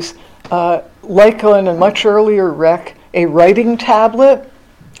oddities, like on a much earlier wreck, a writing tablet.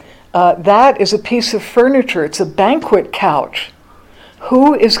 That is a piece of furniture. It's a banquet couch.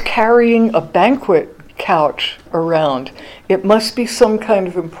 Who is carrying a banquet couch around? It must be some kind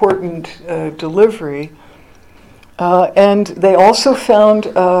of important delivery. And they also found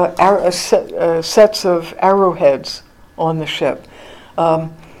sets of arrowheads on the ship.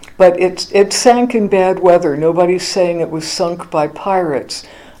 But it sank in bad weather. Nobody's saying it was sunk by pirates.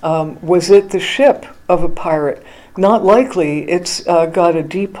 Was it the ship of a pirate? Not likely. It's got a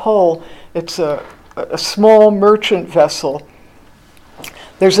deep hull. It's a small merchant vessel.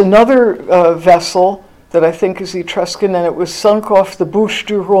 There's another vessel that I think is Etruscan, and it was sunk off the Bouches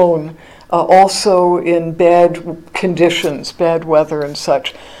du Rhône, also in bad conditions, bad weather and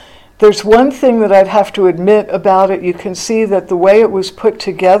such. There's one thing that I'd have to admit about it. You can see that the way it was put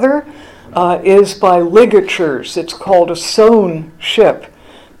together is by ligatures. It's called a sewn ship.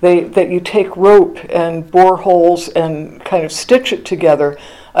 That you take rope and bore holes and kind of stitch it together,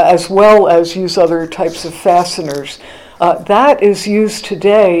 as well as use other types of fasteners. That is used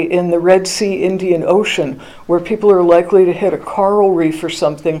today in the Red Sea Indian Ocean, where people are likely to hit a coral reef or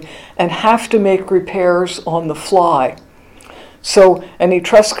something and have to make repairs on the fly. So an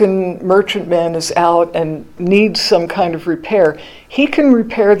Etruscan merchantman is out and needs some kind of repair. He can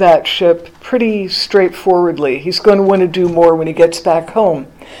repair that ship pretty straightforwardly. He's going to want to do more when he gets back home.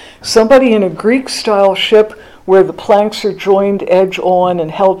 Somebody in a Greek-style ship where the planks are joined edge on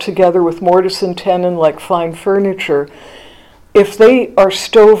and held together with mortise and tenon like fine furniture, if they are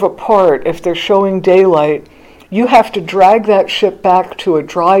stove apart, if they're showing daylight, you have to drag that ship back to a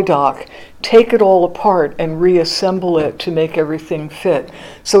dry dock, take it all apart, and reassemble it to make everything fit.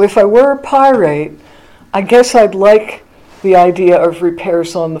 So if I were a pirate, I guess I'd like the idea of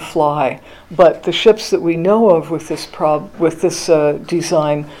repairs on the fly. But the ships that we know of with this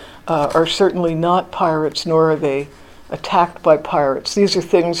design are certainly not pirates, nor are they attacked by pirates. These are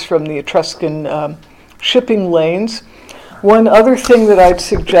things from the Etruscan shipping lanes. One other thing that I'd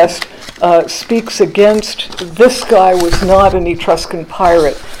suggest speaks against this guy was not an Etruscan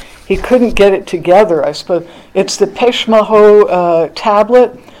pirate. He couldn't get it together, I suppose. It's the Peshmaho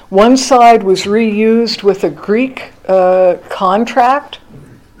tablet. One side was reused with a Greek contract.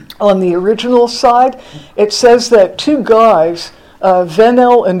 On the original side, it says that two guys,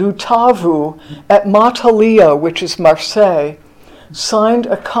 Venel and Utavu, at Matalia, which is Marseille, signed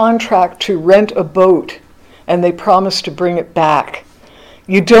a contract to rent a boat, and they promised to bring it back.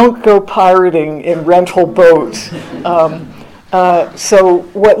 You don't go pirating in rental boats. So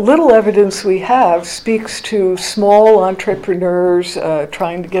what little evidence we have speaks to small entrepreneurs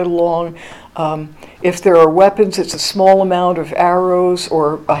trying to get along. If there are weapons, it's a small amount of arrows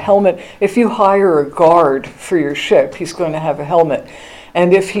or a helmet. If you hire a guard for your ship, he's going to have a helmet.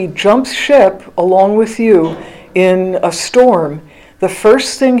 And if he jumps ship along with you in a storm, the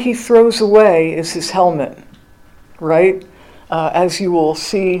first thing he throws away is his helmet, right? As you will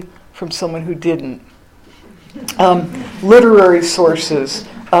see from someone who didn't. Literary sources.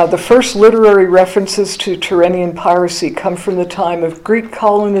 The first literary references to Tyrrhenian piracy come from the time of Greek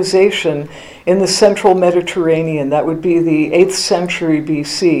colonization in the central Mediterranean. That would be the 8th century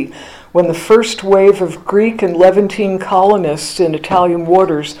BC, when the first wave of Greek and Levantine colonists in Italian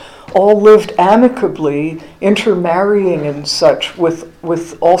waters all lived amicably, intermarrying and such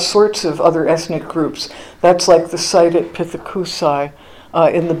with all sorts of other ethnic groups. That's like the site at Pithecusae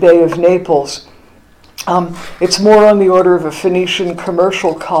in the Bay of Naples. It's more on the order of a Phoenician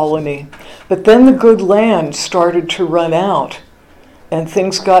commercial colony. But then the good land started to run out, and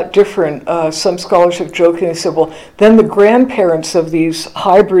things got different. Some scholars have jokingly said, well, then the grandparents of these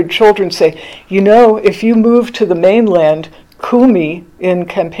hybrid children say, you know, if you move to the mainland, Kumi in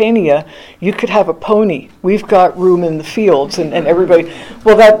Campania, you could have a pony. We've got room in the fields. And everybody,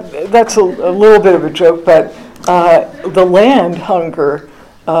 well, that's a little bit of a joke, but the land hunger,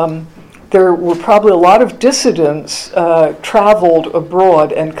 there were probably a lot of dissidents traveled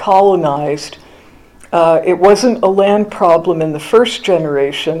abroad and colonized. It wasn't a land problem in the first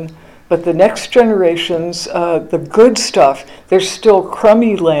generation, but the next generations, the good stuff, there's still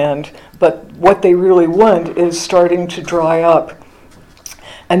crummy land, but what they really want is starting to dry up.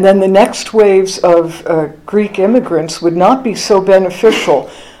 And then the next waves of Greek immigrants would not be so beneficial.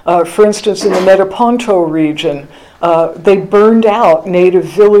 For instance, in the Metaponto region, they burned out native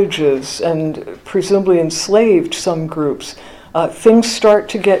villages and presumably enslaved some groups. Things start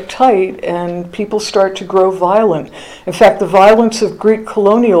to get tight and people start to grow violent. In fact, the violence of Greek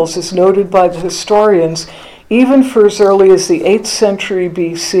colonials is noted by the historians even for as early as the 8th century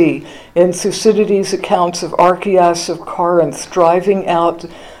BC in Thucydides' accounts of Archias of Corinth driving out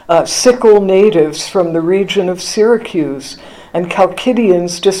Sicyl natives from the region of Syracuse, and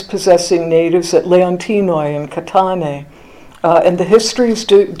Chalcidians dispossessing natives at Leontinoi and Catane. And the histories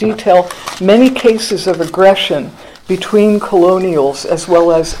detail many cases of aggression between colonials as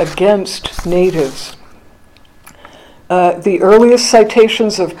well as against natives. The earliest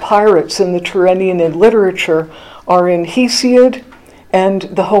citations of pirates in the Tyrrhenian in literature are in Hesiod and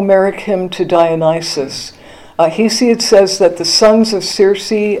the Homeric hymn to Dionysus. Hesiod says that the sons of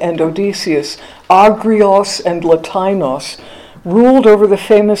Circe and Odysseus, Agrios and Latinos, ruled over the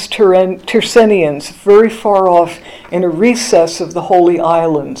famous Tyrsenians very far off in a recess of the Holy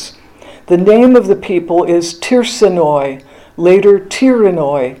Islands. The name of the people is Tyrsenoi, later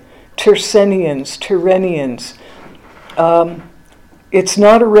Tyrrhenoi, Tyrsenians, Tyrrhenians. It's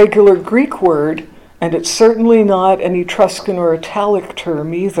not a regular Greek word, and it's certainly not an Etruscan or Italic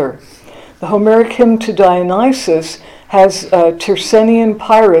term either. The Homeric hymn to Dionysus has Tyrsenian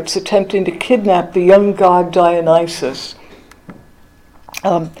pirates attempting to kidnap the young god Dionysus.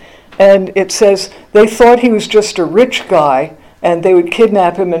 And it says they thought he was just a rich guy, and they would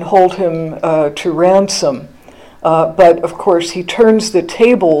kidnap him and hold him to ransom. But of course, he turns the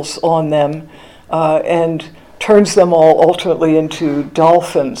tables on them and turns them all ultimately into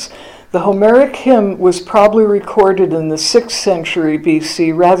dolphins. The Homeric hymn was probably recorded in the 6th century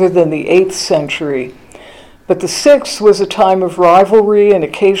BC rather than the 8th century. But the 6th was a time of rivalry and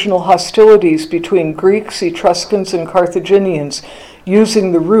occasional hostilities between Greeks, Etruscans, and Carthaginians,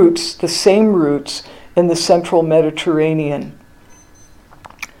 using the same routes in the central Mediterranean.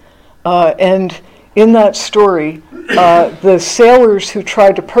 And in that story, the sailors who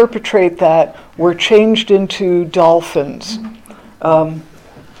tried to perpetrate that were changed into dolphins.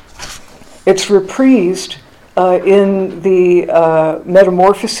 It's reprised in the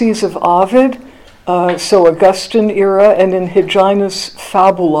Metamorphoses of Ovid, so Augustan era, and in Hyginus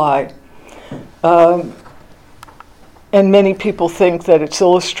Fabulae. And many people think that it's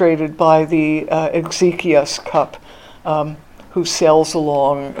illustrated by the Exekias cup, who sails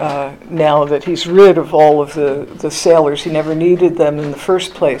along now that he's rid of all of the sailors. He never needed them in the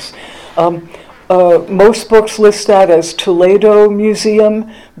first place. Most books list that as Toledo Museum,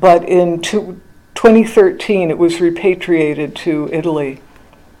 but in 2013 it was repatriated to Italy.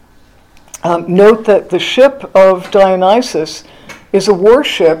 Note that the ship of Dionysus is a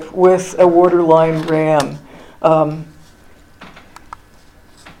warship with a waterline ram.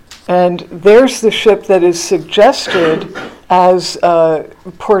 And there's the ship that is suggested as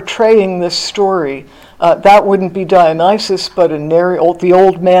portraying this story. That wouldn't be Dionysus, but the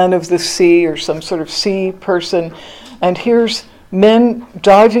old man of the sea, or some sort of sea person. And here's men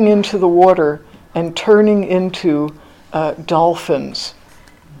diving into the water and turning into dolphins.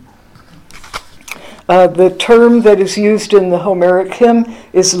 The term that is used in the Homeric hymn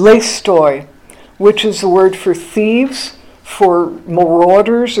is leistoi, which is the word for thieves, for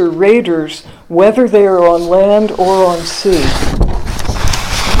marauders or raiders, whether they are on land or on sea.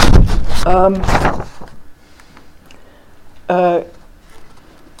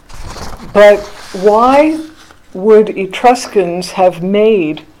 But why would Etruscans have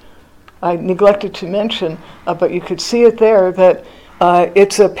made, I neglected to mention, but you could see it there, that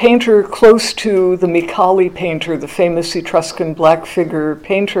it's a painter close to the Micali painter, the famous Etruscan black figure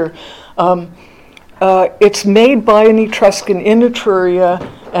painter. It's made by an Etruscan in Etruria,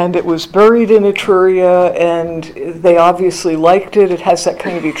 and it was buried in Etruria, and they obviously liked it. It has that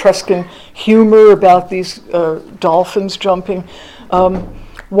kind of Etruscan humor about these dolphins jumping.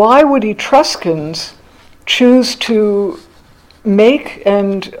 Why would Etruscans choose to make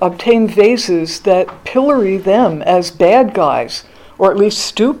and obtain vases that pillory them as bad guys, or at least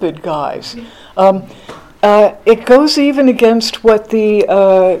stupid guys? It goes even against what the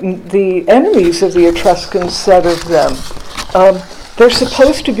enemies of the Etruscans said of them. They're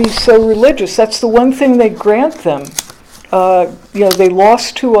supposed to be so religious. That's the one thing they grant them. They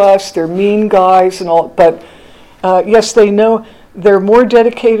lost to us. They're mean guys and all. But yes, they know they're more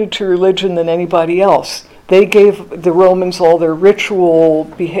dedicated to religion than anybody else. They gave the Romans all their ritual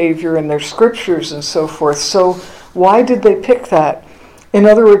behavior and their scriptures and so forth. So why did they pick that? In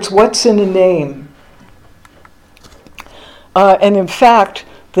other words, what's in a name? And in fact,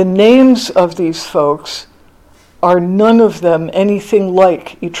 the names of these folks are none of them anything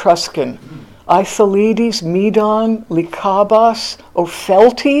like Etruscan. Aethalides, Medon, Lycabas,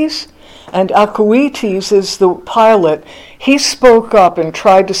 Opheltes, and Acoetes is the pilot. He spoke up and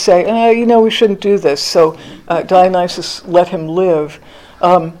tried to say, we shouldn't do this. So Dionysus let him live.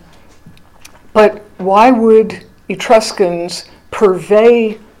 But why would Etruscans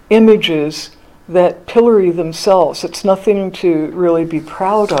purvey images that pillory themselves? It's nothing to really be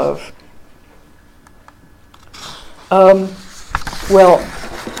proud of.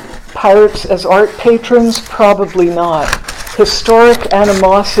 Pirates as art patrons, probably not. Historic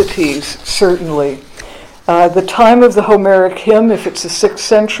animosities, certainly. The time of the Homeric hymn, if it's the 6th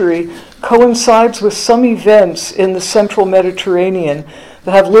century, coincides with some events in the central Mediterranean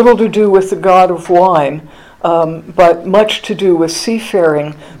that have little to do with the god of wine, but much to do with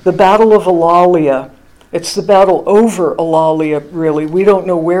seafaring. The Battle of Eulalia. It's the battle over Eulalia, really. We don't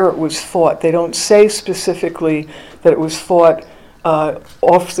know where it was fought. They don't say specifically that it was fought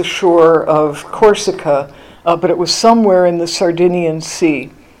off the shore of Corsica, but it was somewhere in the Sardinian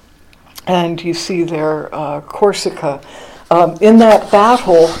Sea. And you see there Corsica. In that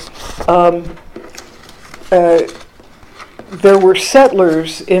battle, there were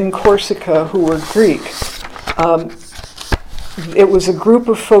settlers in Corsica who were Greek. It was a group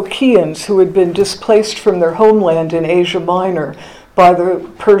of Phocaeans who had been displaced from their homeland in Asia Minor by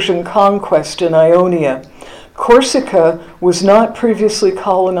the Persian conquest in Ionia. Corsica was not previously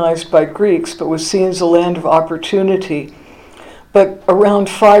colonized by Greeks, but was seen as a land of opportunity. But around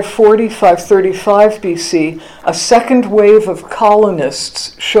 540, 535 BC, a second wave of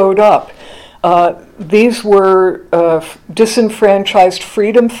colonists showed up. These were disenfranchised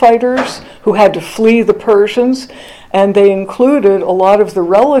freedom fighters who had to flee the Persians, and they included a lot of the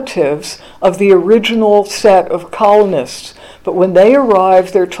relatives of the original set of colonists. But when they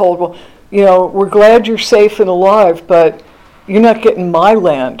arrived, they're told, we're glad you're safe and alive, but you're not getting my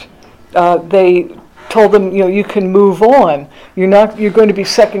land. They told them, you can move on. You're going to be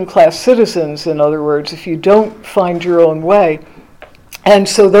second-class citizens, in other words, if you don't find your own way. And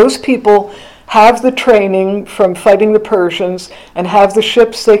so those people have the training from fighting the Persians and have the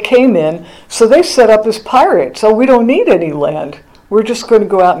ships they came in, so they set up as pirates. We don't need any land. We're just going to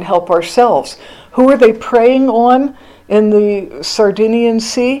go out and help ourselves. Who are they preying on in the Sardinian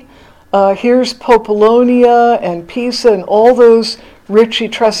Sea? Here's Populonia and Pisa and all those rich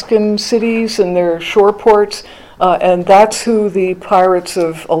Etruscan cities and their shore ports, and that's who the pirates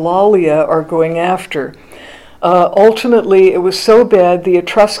of Eulalia are going after. Ultimately, it was so bad, the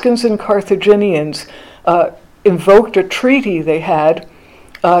Etruscans and Carthaginians invoked a treaty they had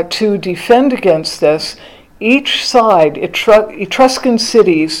to defend against this. Each side, Etruscan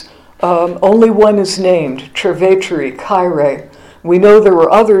cities, only one is named, Cerveteri, Caere. We know there were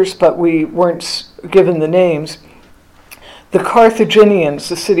others, but we weren't given the names. The Carthaginians,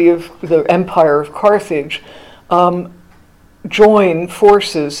 the city of the Empire of Carthage, join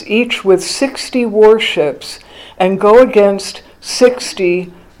forces, each with 60 warships, and go against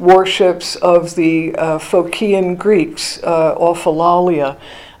 60 warships of the Phocaean Greeks off Eulalia.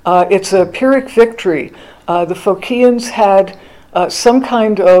 It's a Pyrrhic victory. The Phocians had some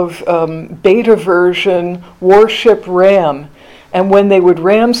kind of beta version warship ram, and when they would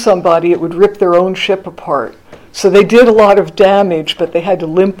ram somebody, it would rip their own ship apart. So they did a lot of damage, but they had to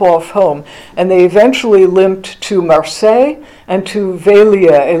limp off home. And they eventually limped to Marseille and to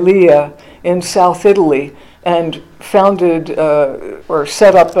Velia in South Italy, and founded or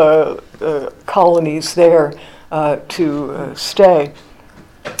set up colonies there to stay.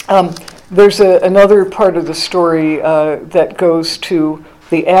 There's another part of the story that goes to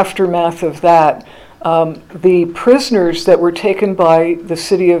the aftermath of that. The prisoners that were taken by the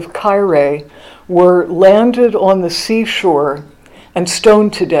city of Caire were landed on the seashore and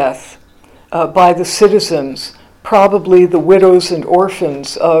stoned to death by the citizens, probably the widows and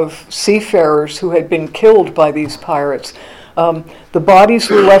orphans of seafarers who had been killed by these pirates. The bodies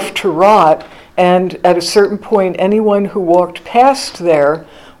were left to rot, and at a certain point, anyone who walked past there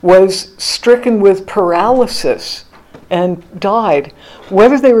was stricken with paralysis and died,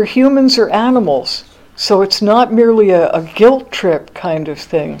 whether they were humans or animals. So it's not merely a guilt trip kind of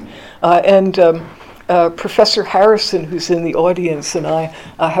thing. Professor Harrison, who's in the audience, and I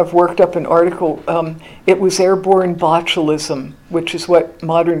have worked up an article. It was airborne botulism, which is what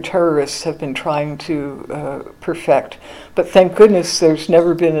modern terrorists have been trying to perfect. But thank goodness there's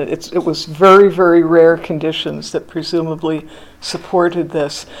never been, it was very, very rare conditions that presumably supported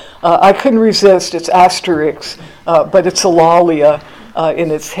this. I couldn't resist, it's Asterix, but it's Eulalia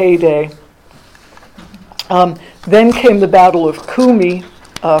in its heyday. Then came the Battle of Cumae,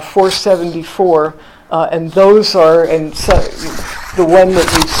 474, and those are, and so, the one that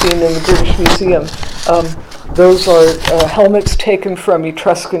you've seen in the British Museum, those are helmets taken from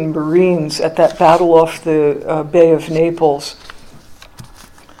Etruscan Marines at that battle off the Bay of Naples.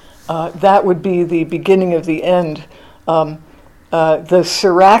 That would be the beginning of the end. The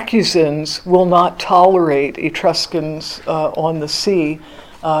Syracusans will not tolerate Etruscans on the sea,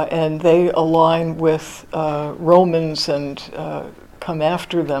 and they align with Romans and come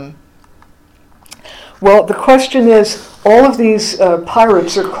after them. Well, the question is, all of these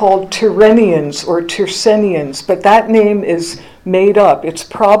pirates are called Tyrrhenians or Tyrsenians, but that name is made up. It's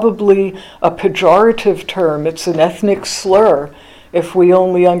probably a pejorative term. It's an ethnic slur, if we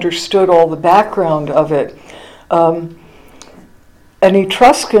only understood all the background of it. An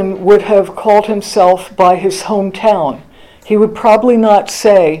Etruscan would have called himself by his hometown. He would probably not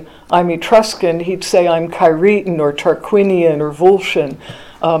say, I'm Etruscan. He'd say, I'm Cairitan or Tarquinian or Volscian.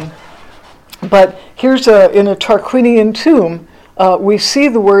 But here's in a Tarquinian tomb, we see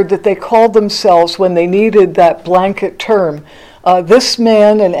the word that they called themselves when they needed that blanket term. This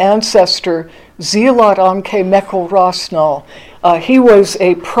man, an ancestor, Zealot anke Mekol Rosnal, he was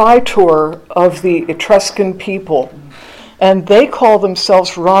a praetor of the Etruscan people. And they call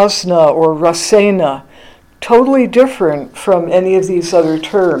themselves Rosna or Rasena, totally different from any of these other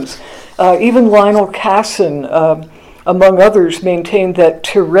terms. Even Lionel Casson, among others, maintained that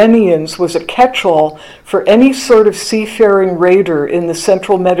Tyrrhenians was a catch-all for any sort of seafaring raider in the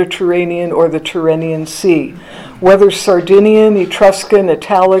central Mediterranean or the Tyrrhenian Sea, whether Sardinian, Etruscan,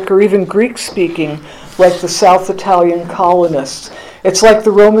 Italic, or even Greek-speaking, like the South Italian colonists. It's like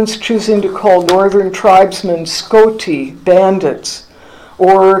the Romans choosing to call northern tribesmen Scoti, bandits,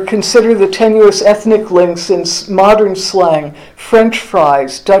 or consider the tenuous ethnic links in modern slang, French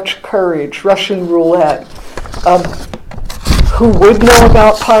fries, Dutch courage, Russian roulette. Who would know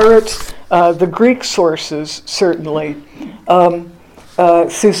about pirates? The Greek sources, certainly.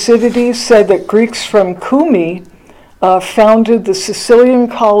 Thucydides said that Greeks from Cumae founded the Sicilian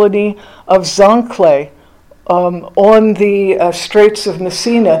colony of Zancle on the Straits of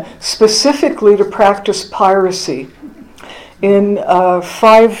Messina, specifically to practice piracy. In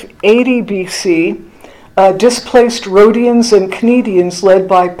 580 BC, displaced Rhodians and Cneidians led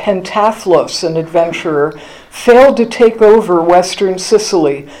by Pentathlos, an adventurer, failed to take over western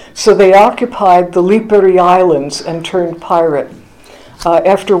Sicily, so they occupied the Lipari Islands and turned pirate.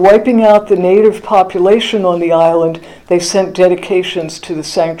 After wiping out the native population on the island, they sent dedications to the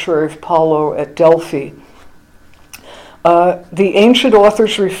sanctuary of Apollo at Delphi. The ancient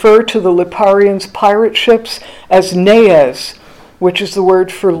authors refer to the Liparians' pirate ships as naes, which is the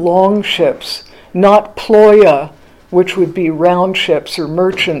word for long ships, not ploia, which would be round ships or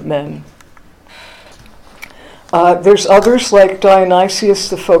merchantmen. There's others like Dionysius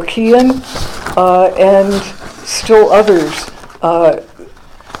the Phocian and still others.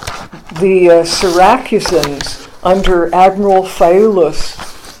 The Syracusans under Admiral Phaelus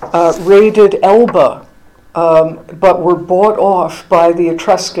raided Elba, but were bought off by the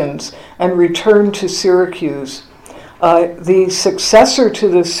Etruscans and returned to Syracuse. The successor to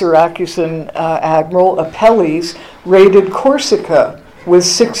the Syracusan admiral, Apelles, raided Corsica with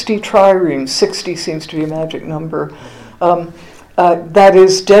 60 triremes. 60 seems to be a magic number. That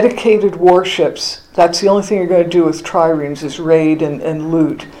is dedicated warships. That's the only thing you're going to do with triremes is raid and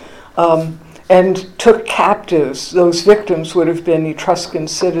loot. And took captives. Those victims would have been Etruscan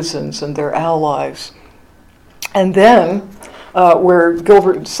citizens and their allies. And then, where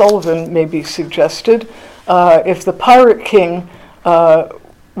Gilbert and Sullivan may be suggested, if the pirate king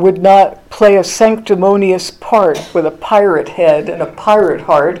would not play a sanctimonious part with a pirate head and a pirate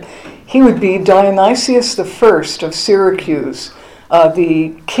heart, he would be Dionysius I of Syracuse,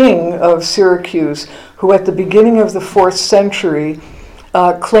 the king of Syracuse, who at the beginning of the 4th century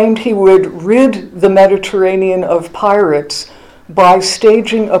claimed he would rid the Mediterranean of pirates by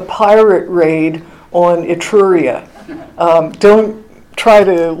staging a pirate raid on Etruria. Don't try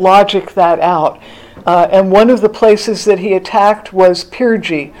to logic that out. And one of the places that he attacked was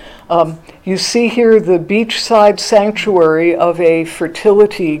Pyrgi. You see here the beachside sanctuary of a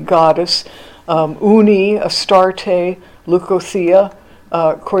fertility goddess, Uni, Astarte, Leucothea,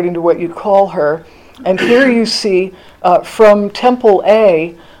 according to what you call her. And here you see from Temple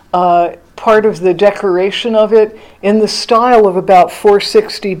A, part of the decoration of it in the style of about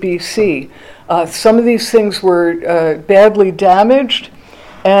 460 BC. Some of these things were badly damaged,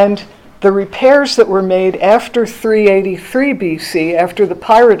 and the repairs that were made after 383 BC, after the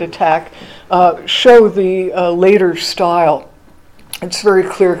pirate attack, show the later style. It's very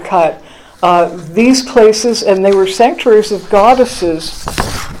clear cut. These places, and they were sanctuaries of goddesses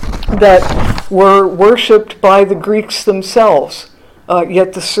that were worshipped by the Greeks themselves,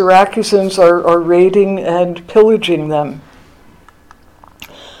 yet the Syracusans are raiding and pillaging them.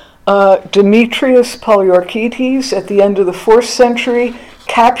 Demetrius Poliorcetes, at the end of the 4th century,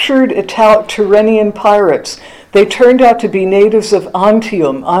 captured Tyrrhenian pirates. They turned out to be natives of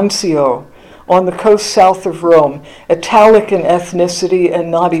Antium, Anzio, on the coast south of Rome, Italic in ethnicity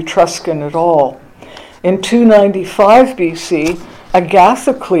and not Etruscan at all. In 295 BC,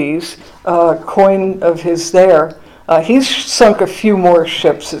 Agathocles, coin of his there, he's sunk a few more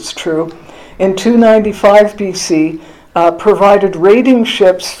ships, it's true. In 295 BC, provided raiding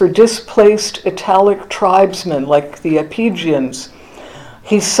ships for displaced Italic tribesmen like the Epigians.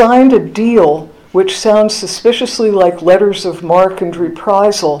 He signed a deal which sounds suspiciously like letters of marque and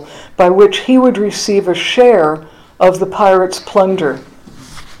reprisal, by which he would receive a share of the pirates' plunder.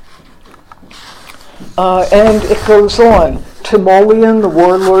 And it goes on. Timoleon, the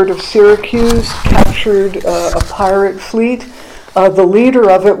warlord of Syracuse, captured a pirate fleet. The leader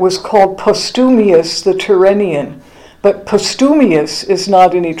of it was called Postumius the Tyrrhenian. But Postumius is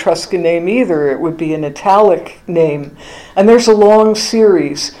not an Etruscan name either. It would be an Italic name. And there's a long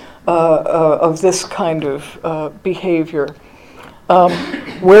series of this kind of behavior.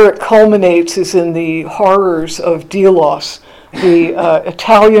 Where it culminates is in the horrors of Delos. The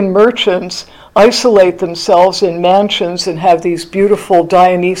Italian merchants isolate themselves in mansions and have these beautiful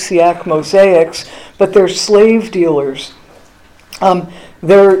Dionysiac mosaics, but they're slave dealers.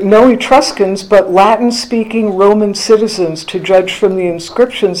 There are no Etruscans, but Latin-speaking Roman citizens, to judge from the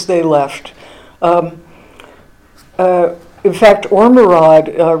inscriptions they left. In fact,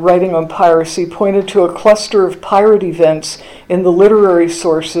 Ormerod, writing on piracy, pointed to a cluster of pirate events in the literary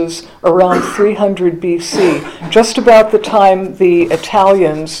sources around 300 BC, just about the time the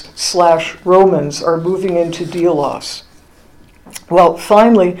Italians/Romans are moving into Delos. Well,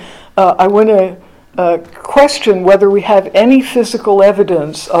 finally, I want to question whether we have any physical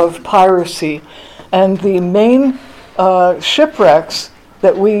evidence of piracy. And the main shipwrecks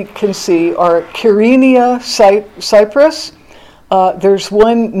that we can see are Kyrenia, Cyprus. There's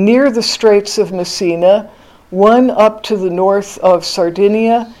one near the Straits of Messina, one up to the north of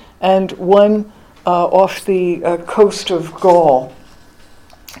Sardinia, and one off the coast of Gaul.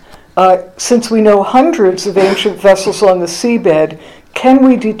 Since we know hundreds of ancient vessels on the seabed, can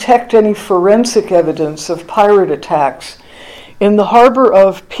we detect any forensic evidence of pirate attacks? In the harbor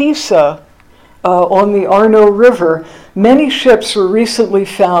of Pisa, on the Arno River, many ships were recently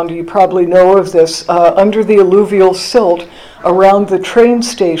found, you probably know of this, under the alluvial silt around the train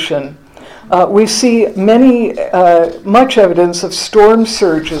station. We see much evidence of storm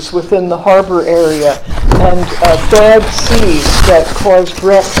surges within the harbor area and bad seas that caused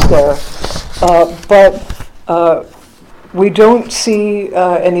wrecks there. But we don't see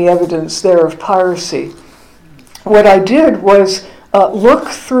any evidence there of piracy. What I did was look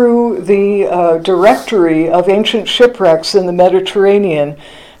through the directory of ancient shipwrecks in the Mediterranean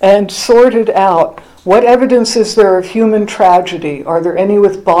and sorted out what evidence is there of human tragedy. Are there any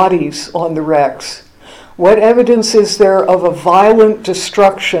with bodies on the wrecks? What evidence is there of a violent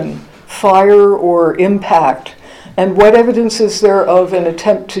destruction, fire or impact? And what evidence is there of an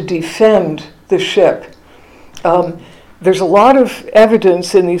attempt to defend the ship? There's a lot of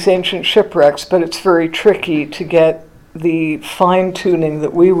evidence in these ancient shipwrecks, but it's very tricky to get the fine-tuning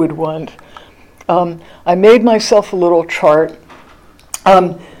that we would want. I made myself a little chart.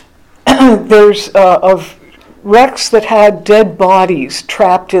 There's of wrecks that had dead bodies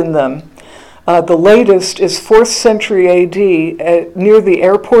trapped in them. The latest is 4th century AD near the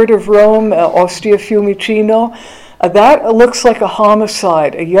airport of Rome, Ostia Fiumicino. That looks like a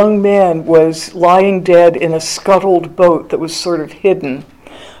homicide. A young man was lying dead in a scuttled boat that was sort of hidden.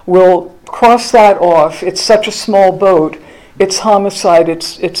 We'll cross that off. It's such a small boat. It's homicide.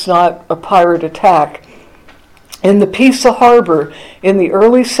 It's not a pirate attack. In the Pisa harbor in the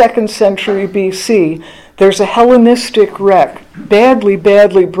early 2nd century BC, there's a Hellenistic wreck, badly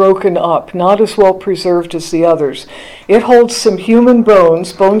broken up, not as well preserved as the others. It holds some human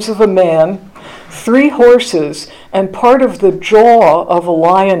bones of a man, 3 horses, and part of the jaw of a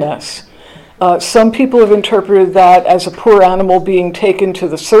lioness. Some people have interpreted that as a poor animal being taken to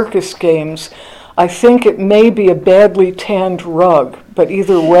the circus games. I think it may be a badly tanned rug, but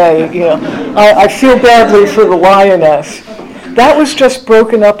either way, I feel badly for the lioness. That was just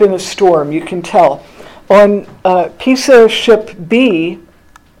broken up in a storm, you can tell. On Pisa ship B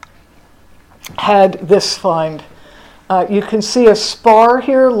had this find. You can see a spar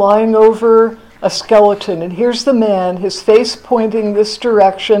here lying over a skeleton, and here's the man, his face pointing this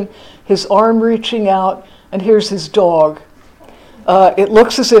direction, his arm reaching out, and here's his dog. It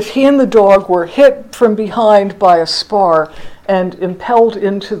looks as if he and the dog were hit from behind by a spar and impelled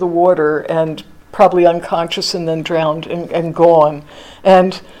into the water and probably unconscious and then drowned and gone.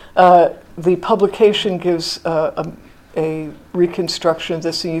 And the publication gives a reconstruction of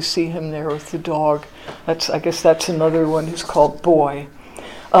this, and you see him there with the dog. I guess that's another one who's called Boy.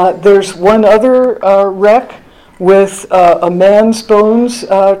 There's one other wreck with a man's bones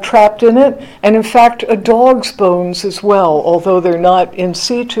trapped in it, and in fact a dog's bones as well, although they're not in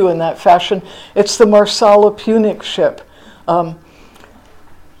situ in that fashion. It's the Marsala Punic ship.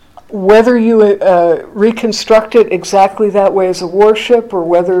 Whether you reconstruct it exactly that way as a warship, or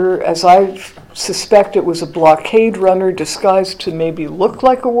whether, as I suspect, it was a blockade runner disguised to maybe look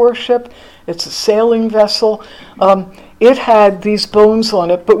like a warship, it's a sailing vessel, it had these bones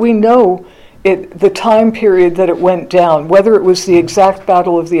on it, but we know the time period that it went down, whether it was the exact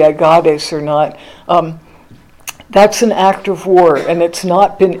Battle of the Agades or not. That's an act of war, and it's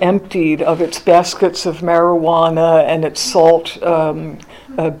not been emptied of its baskets of marijuana and its salt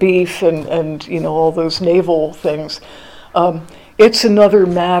beef and all those naval things. It's another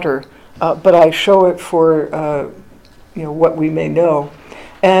matter, but I show it for what we may know.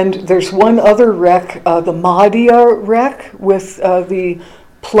 And there's one other wreck, the Mahdia wreck, with the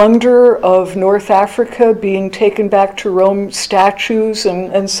plunder of North Africa being taken back to Rome, statues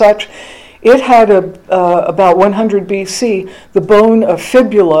and such. It had about 100 BC, the bone, a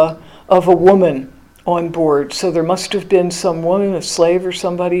fibula of a woman on board. So there must have been some woman, a slave or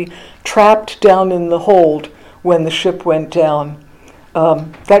somebody, trapped down in the hold when the ship went down.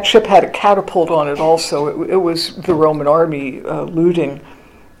 That ship had a catapult on it also. It was the Roman army looting.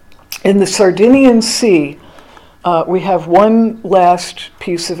 In the Sardinian Sea, we have one last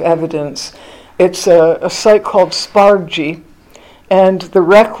piece of evidence. It's a site called Spargi, and the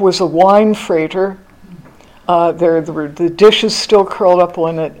wreck was a wine freighter. The dish is still curled up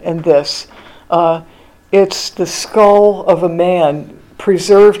on it, and this. It's the skull of a man,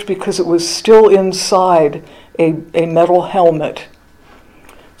 preserved because it was still inside a metal helmet.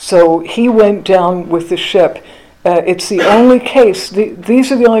 So he went down with the ship. It's the only case,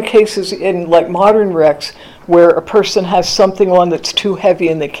 these are the only cases in like modern wrecks where a person has something on that's too heavy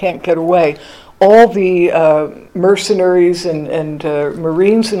and they can't get away. All the mercenaries and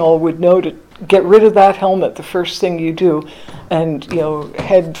Marines and all would know to get rid of that helmet the first thing you do and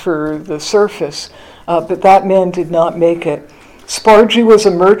head for the surface. But that man did not make it. Spargi was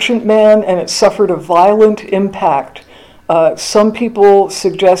a merchantman, and it suffered a violent impact. Some people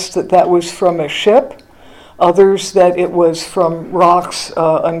suggest that was from a ship, others that it was from rocks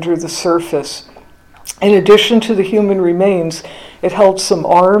under the surface. In addition to the human remains, it held some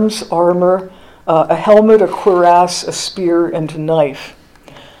arms, armor, a helmet, a cuirass, a spear, and a knife.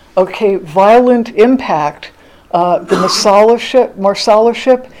 Okay, violent impact. The Marsala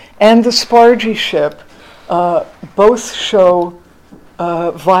ship and the Spargi ship both show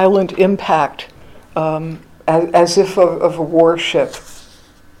violent impact as if of a warship.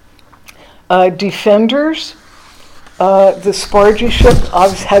 Defenders, The Spargy ship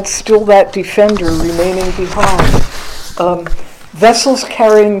had still that defender remaining behind. Vessels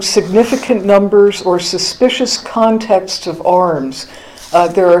carrying significant numbers or suspicious contexts of arms.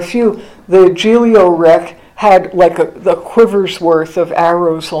 There are a few. The Giglio wreck had like the quiver's worth of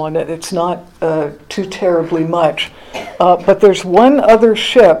arrows on it. It's not too terribly much. But there's one other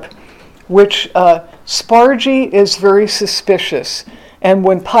ship which Spargy is very suspicious. And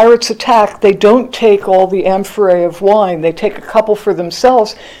when pirates attack, they don't take all the amphorae of wine. They take a couple for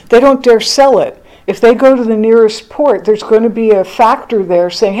themselves. They don't dare sell it. If they go to the nearest port, there's going to be a factor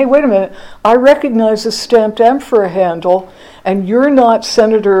there saying, hey, wait a minute, I recognize this stamped amphora handle, and you're not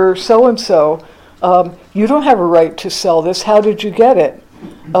Senator so-and-so. You don't have a right to sell this. How did you get it?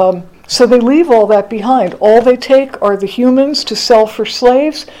 So they leave all that behind. All they take are the humans to sell for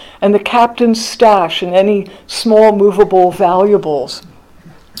slaves and the captain's stash and any small movable valuables.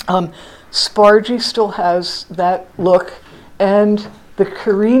 Spargy still has that look, and the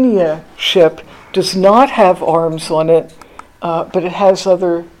Kyrenia ship does not have arms on it, but it has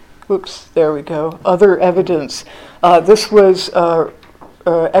other evidence. This was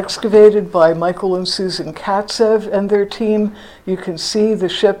excavated by Michael and Susan Katsev and their team. You can see the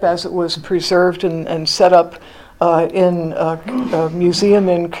ship as it was preserved and set up in a museum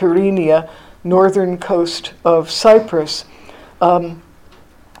in Kyrenia, northern coast of Cyprus.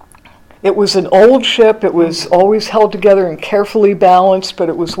 It was an old ship. It was always held together and carefully balanced, but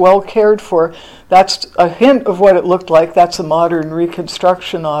it was well cared for. That's a hint of what it looked like. That's a modern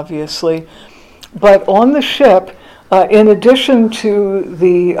reconstruction, obviously. But on the ship, in addition to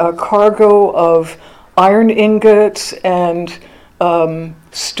the cargo of iron ingots and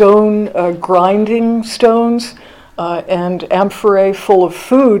stone grinding stones and amphorae full of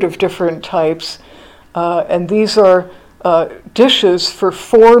food of different types, and these are dishes for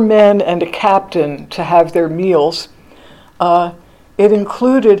 4 men and a captain to have their meals. It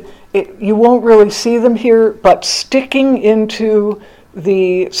included, you won't really see them here, but sticking into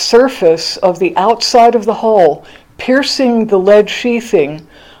the surface of the outside of the hull, piercing the lead sheathing,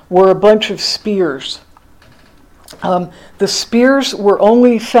 were a bunch of spears. The spears were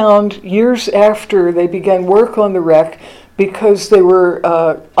only found years after they began work on the wreck because they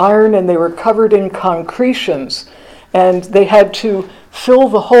were iron and they were covered in concretions. And they had to fill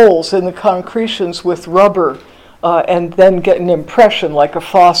the holes in the concretions with rubber and then get an impression like a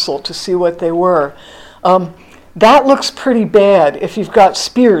fossil to see what they were. That looks pretty bad if you've got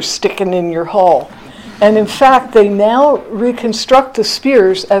spears sticking in your hull. And in fact, they now reconstruct the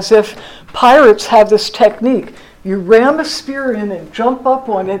spears as if pirates have this technique. You ram a spear in and jump up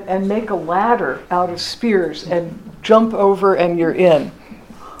on it and make a ladder out of spears and jump over and you're in.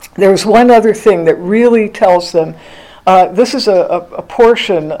 There's one other thing that really tells them, this is a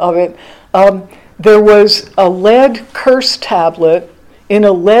portion of it. There was a lead curse tablet in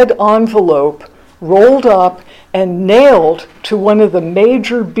a lead envelope rolled up and nailed to one of the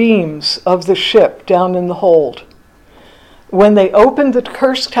major beams of the ship down in the hold. When they opened the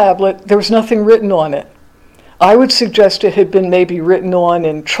curse tablet, there was nothing written on it. I would suggest it had been maybe written on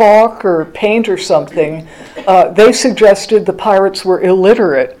in chalk or paint or something. They suggested the pirates were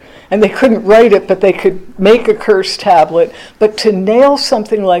illiterate and they couldn't write it, but they could make a curse tablet. But to nail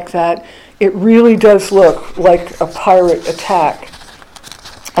something like that, it really does look like a pirate attack.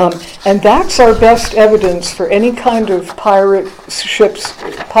 And that's our best evidence for any kind of piracy,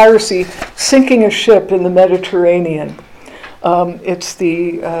 sinking a ship in the Mediterranean. It's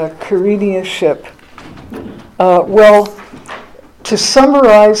the Kyrenia ship. Well, to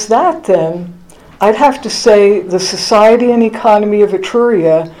summarize that then, I'd have to say the society and economy of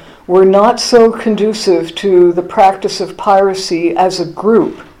Etruria were not so conducive to the practice of piracy as a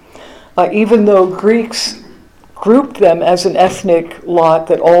group, even though Greeks grouped them as an ethnic lot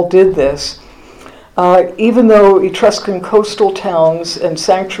that all did this, even though Etruscan coastal towns and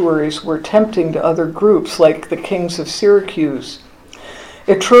sanctuaries were tempting to other groups like the kings of Syracuse.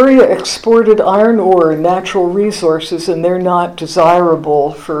 Etruria exported iron ore and natural resources, and they're not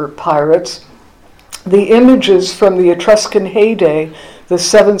desirable for pirates. The images from the Etruscan heyday, the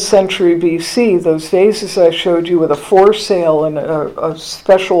 7th century BC, those vases I showed you with a foresail and a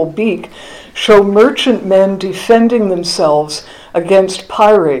special beak, show merchantmen defending themselves against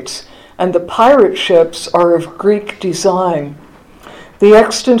pirates, and the pirate ships are of Greek design. The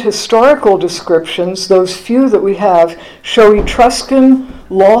extant historical descriptions, those few that we have, show Etruscan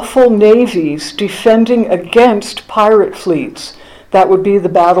lawful navies defending against pirate fleets. That would be the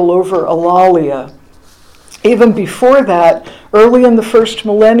battle over Eulalia. Even before that, Early in the first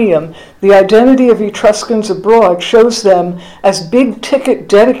millennium, the identity of Etruscans abroad shows them as big-ticket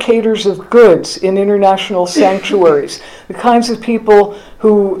dedicators of goods in international sanctuaries, the kinds of people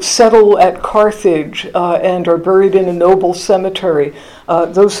who settle at Carthage and are buried in a noble cemetery,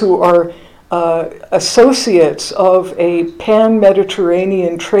 those who are associates of a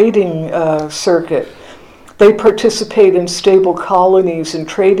pan-Mediterranean trading circuit. They participate in stable colonies and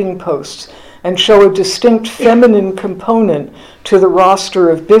trading posts and show a distinct feminine component to the roster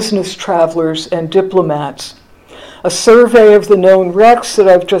of business travelers and diplomats. A survey of the known wrecks that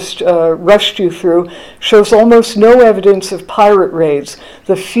I've just rushed you through shows almost no evidence of pirate raids.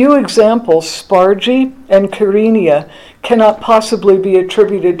 The few examples, Spargi and Kyrenia, cannot possibly be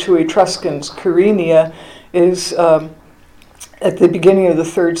attributed to Etruscans. Kyrenia is at the beginning of the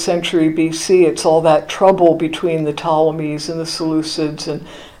 3rd century BC. It's all that trouble between the Ptolemies and the Seleucids and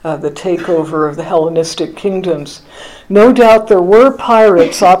the takeover of the Hellenistic kingdoms. No doubt there were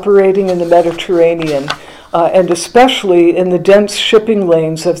pirates operating in the Mediterranean, and especially in the dense shipping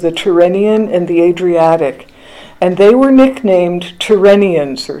lanes of the Tyrrhenian and the Adriatic. And they were nicknamed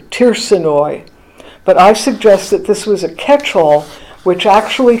Tyrrhenians or Tirsanoi. But I suggest that this was a catch-all which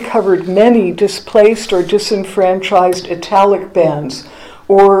actually covered many displaced or disenfranchised Italic bands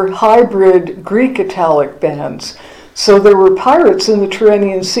or hybrid Greek Italic bands. So there were pirates in the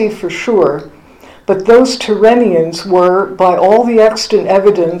Tyrrhenian Sea for sure, but those Tyrrhenians were, by all the extant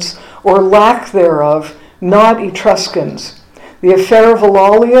evidence or lack thereof, not Etruscans. The affair of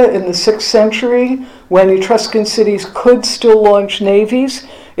Eulalia in the 6th century, when Etruscan cities could still launch navies,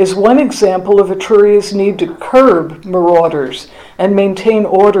 is one example of Etruria's need to curb marauders and maintain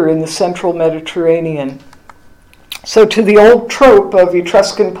order in the central Mediterranean. So to the old trope of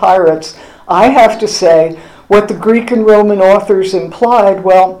Etruscan pirates, I have to say what the Greek and Roman authors implied.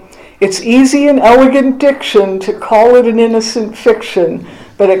 Well, it's easy and elegant diction to call it an innocent fiction,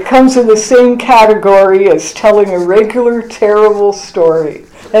 but it comes in the same category as telling a regular, terrible story.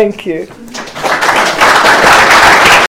 Thank you.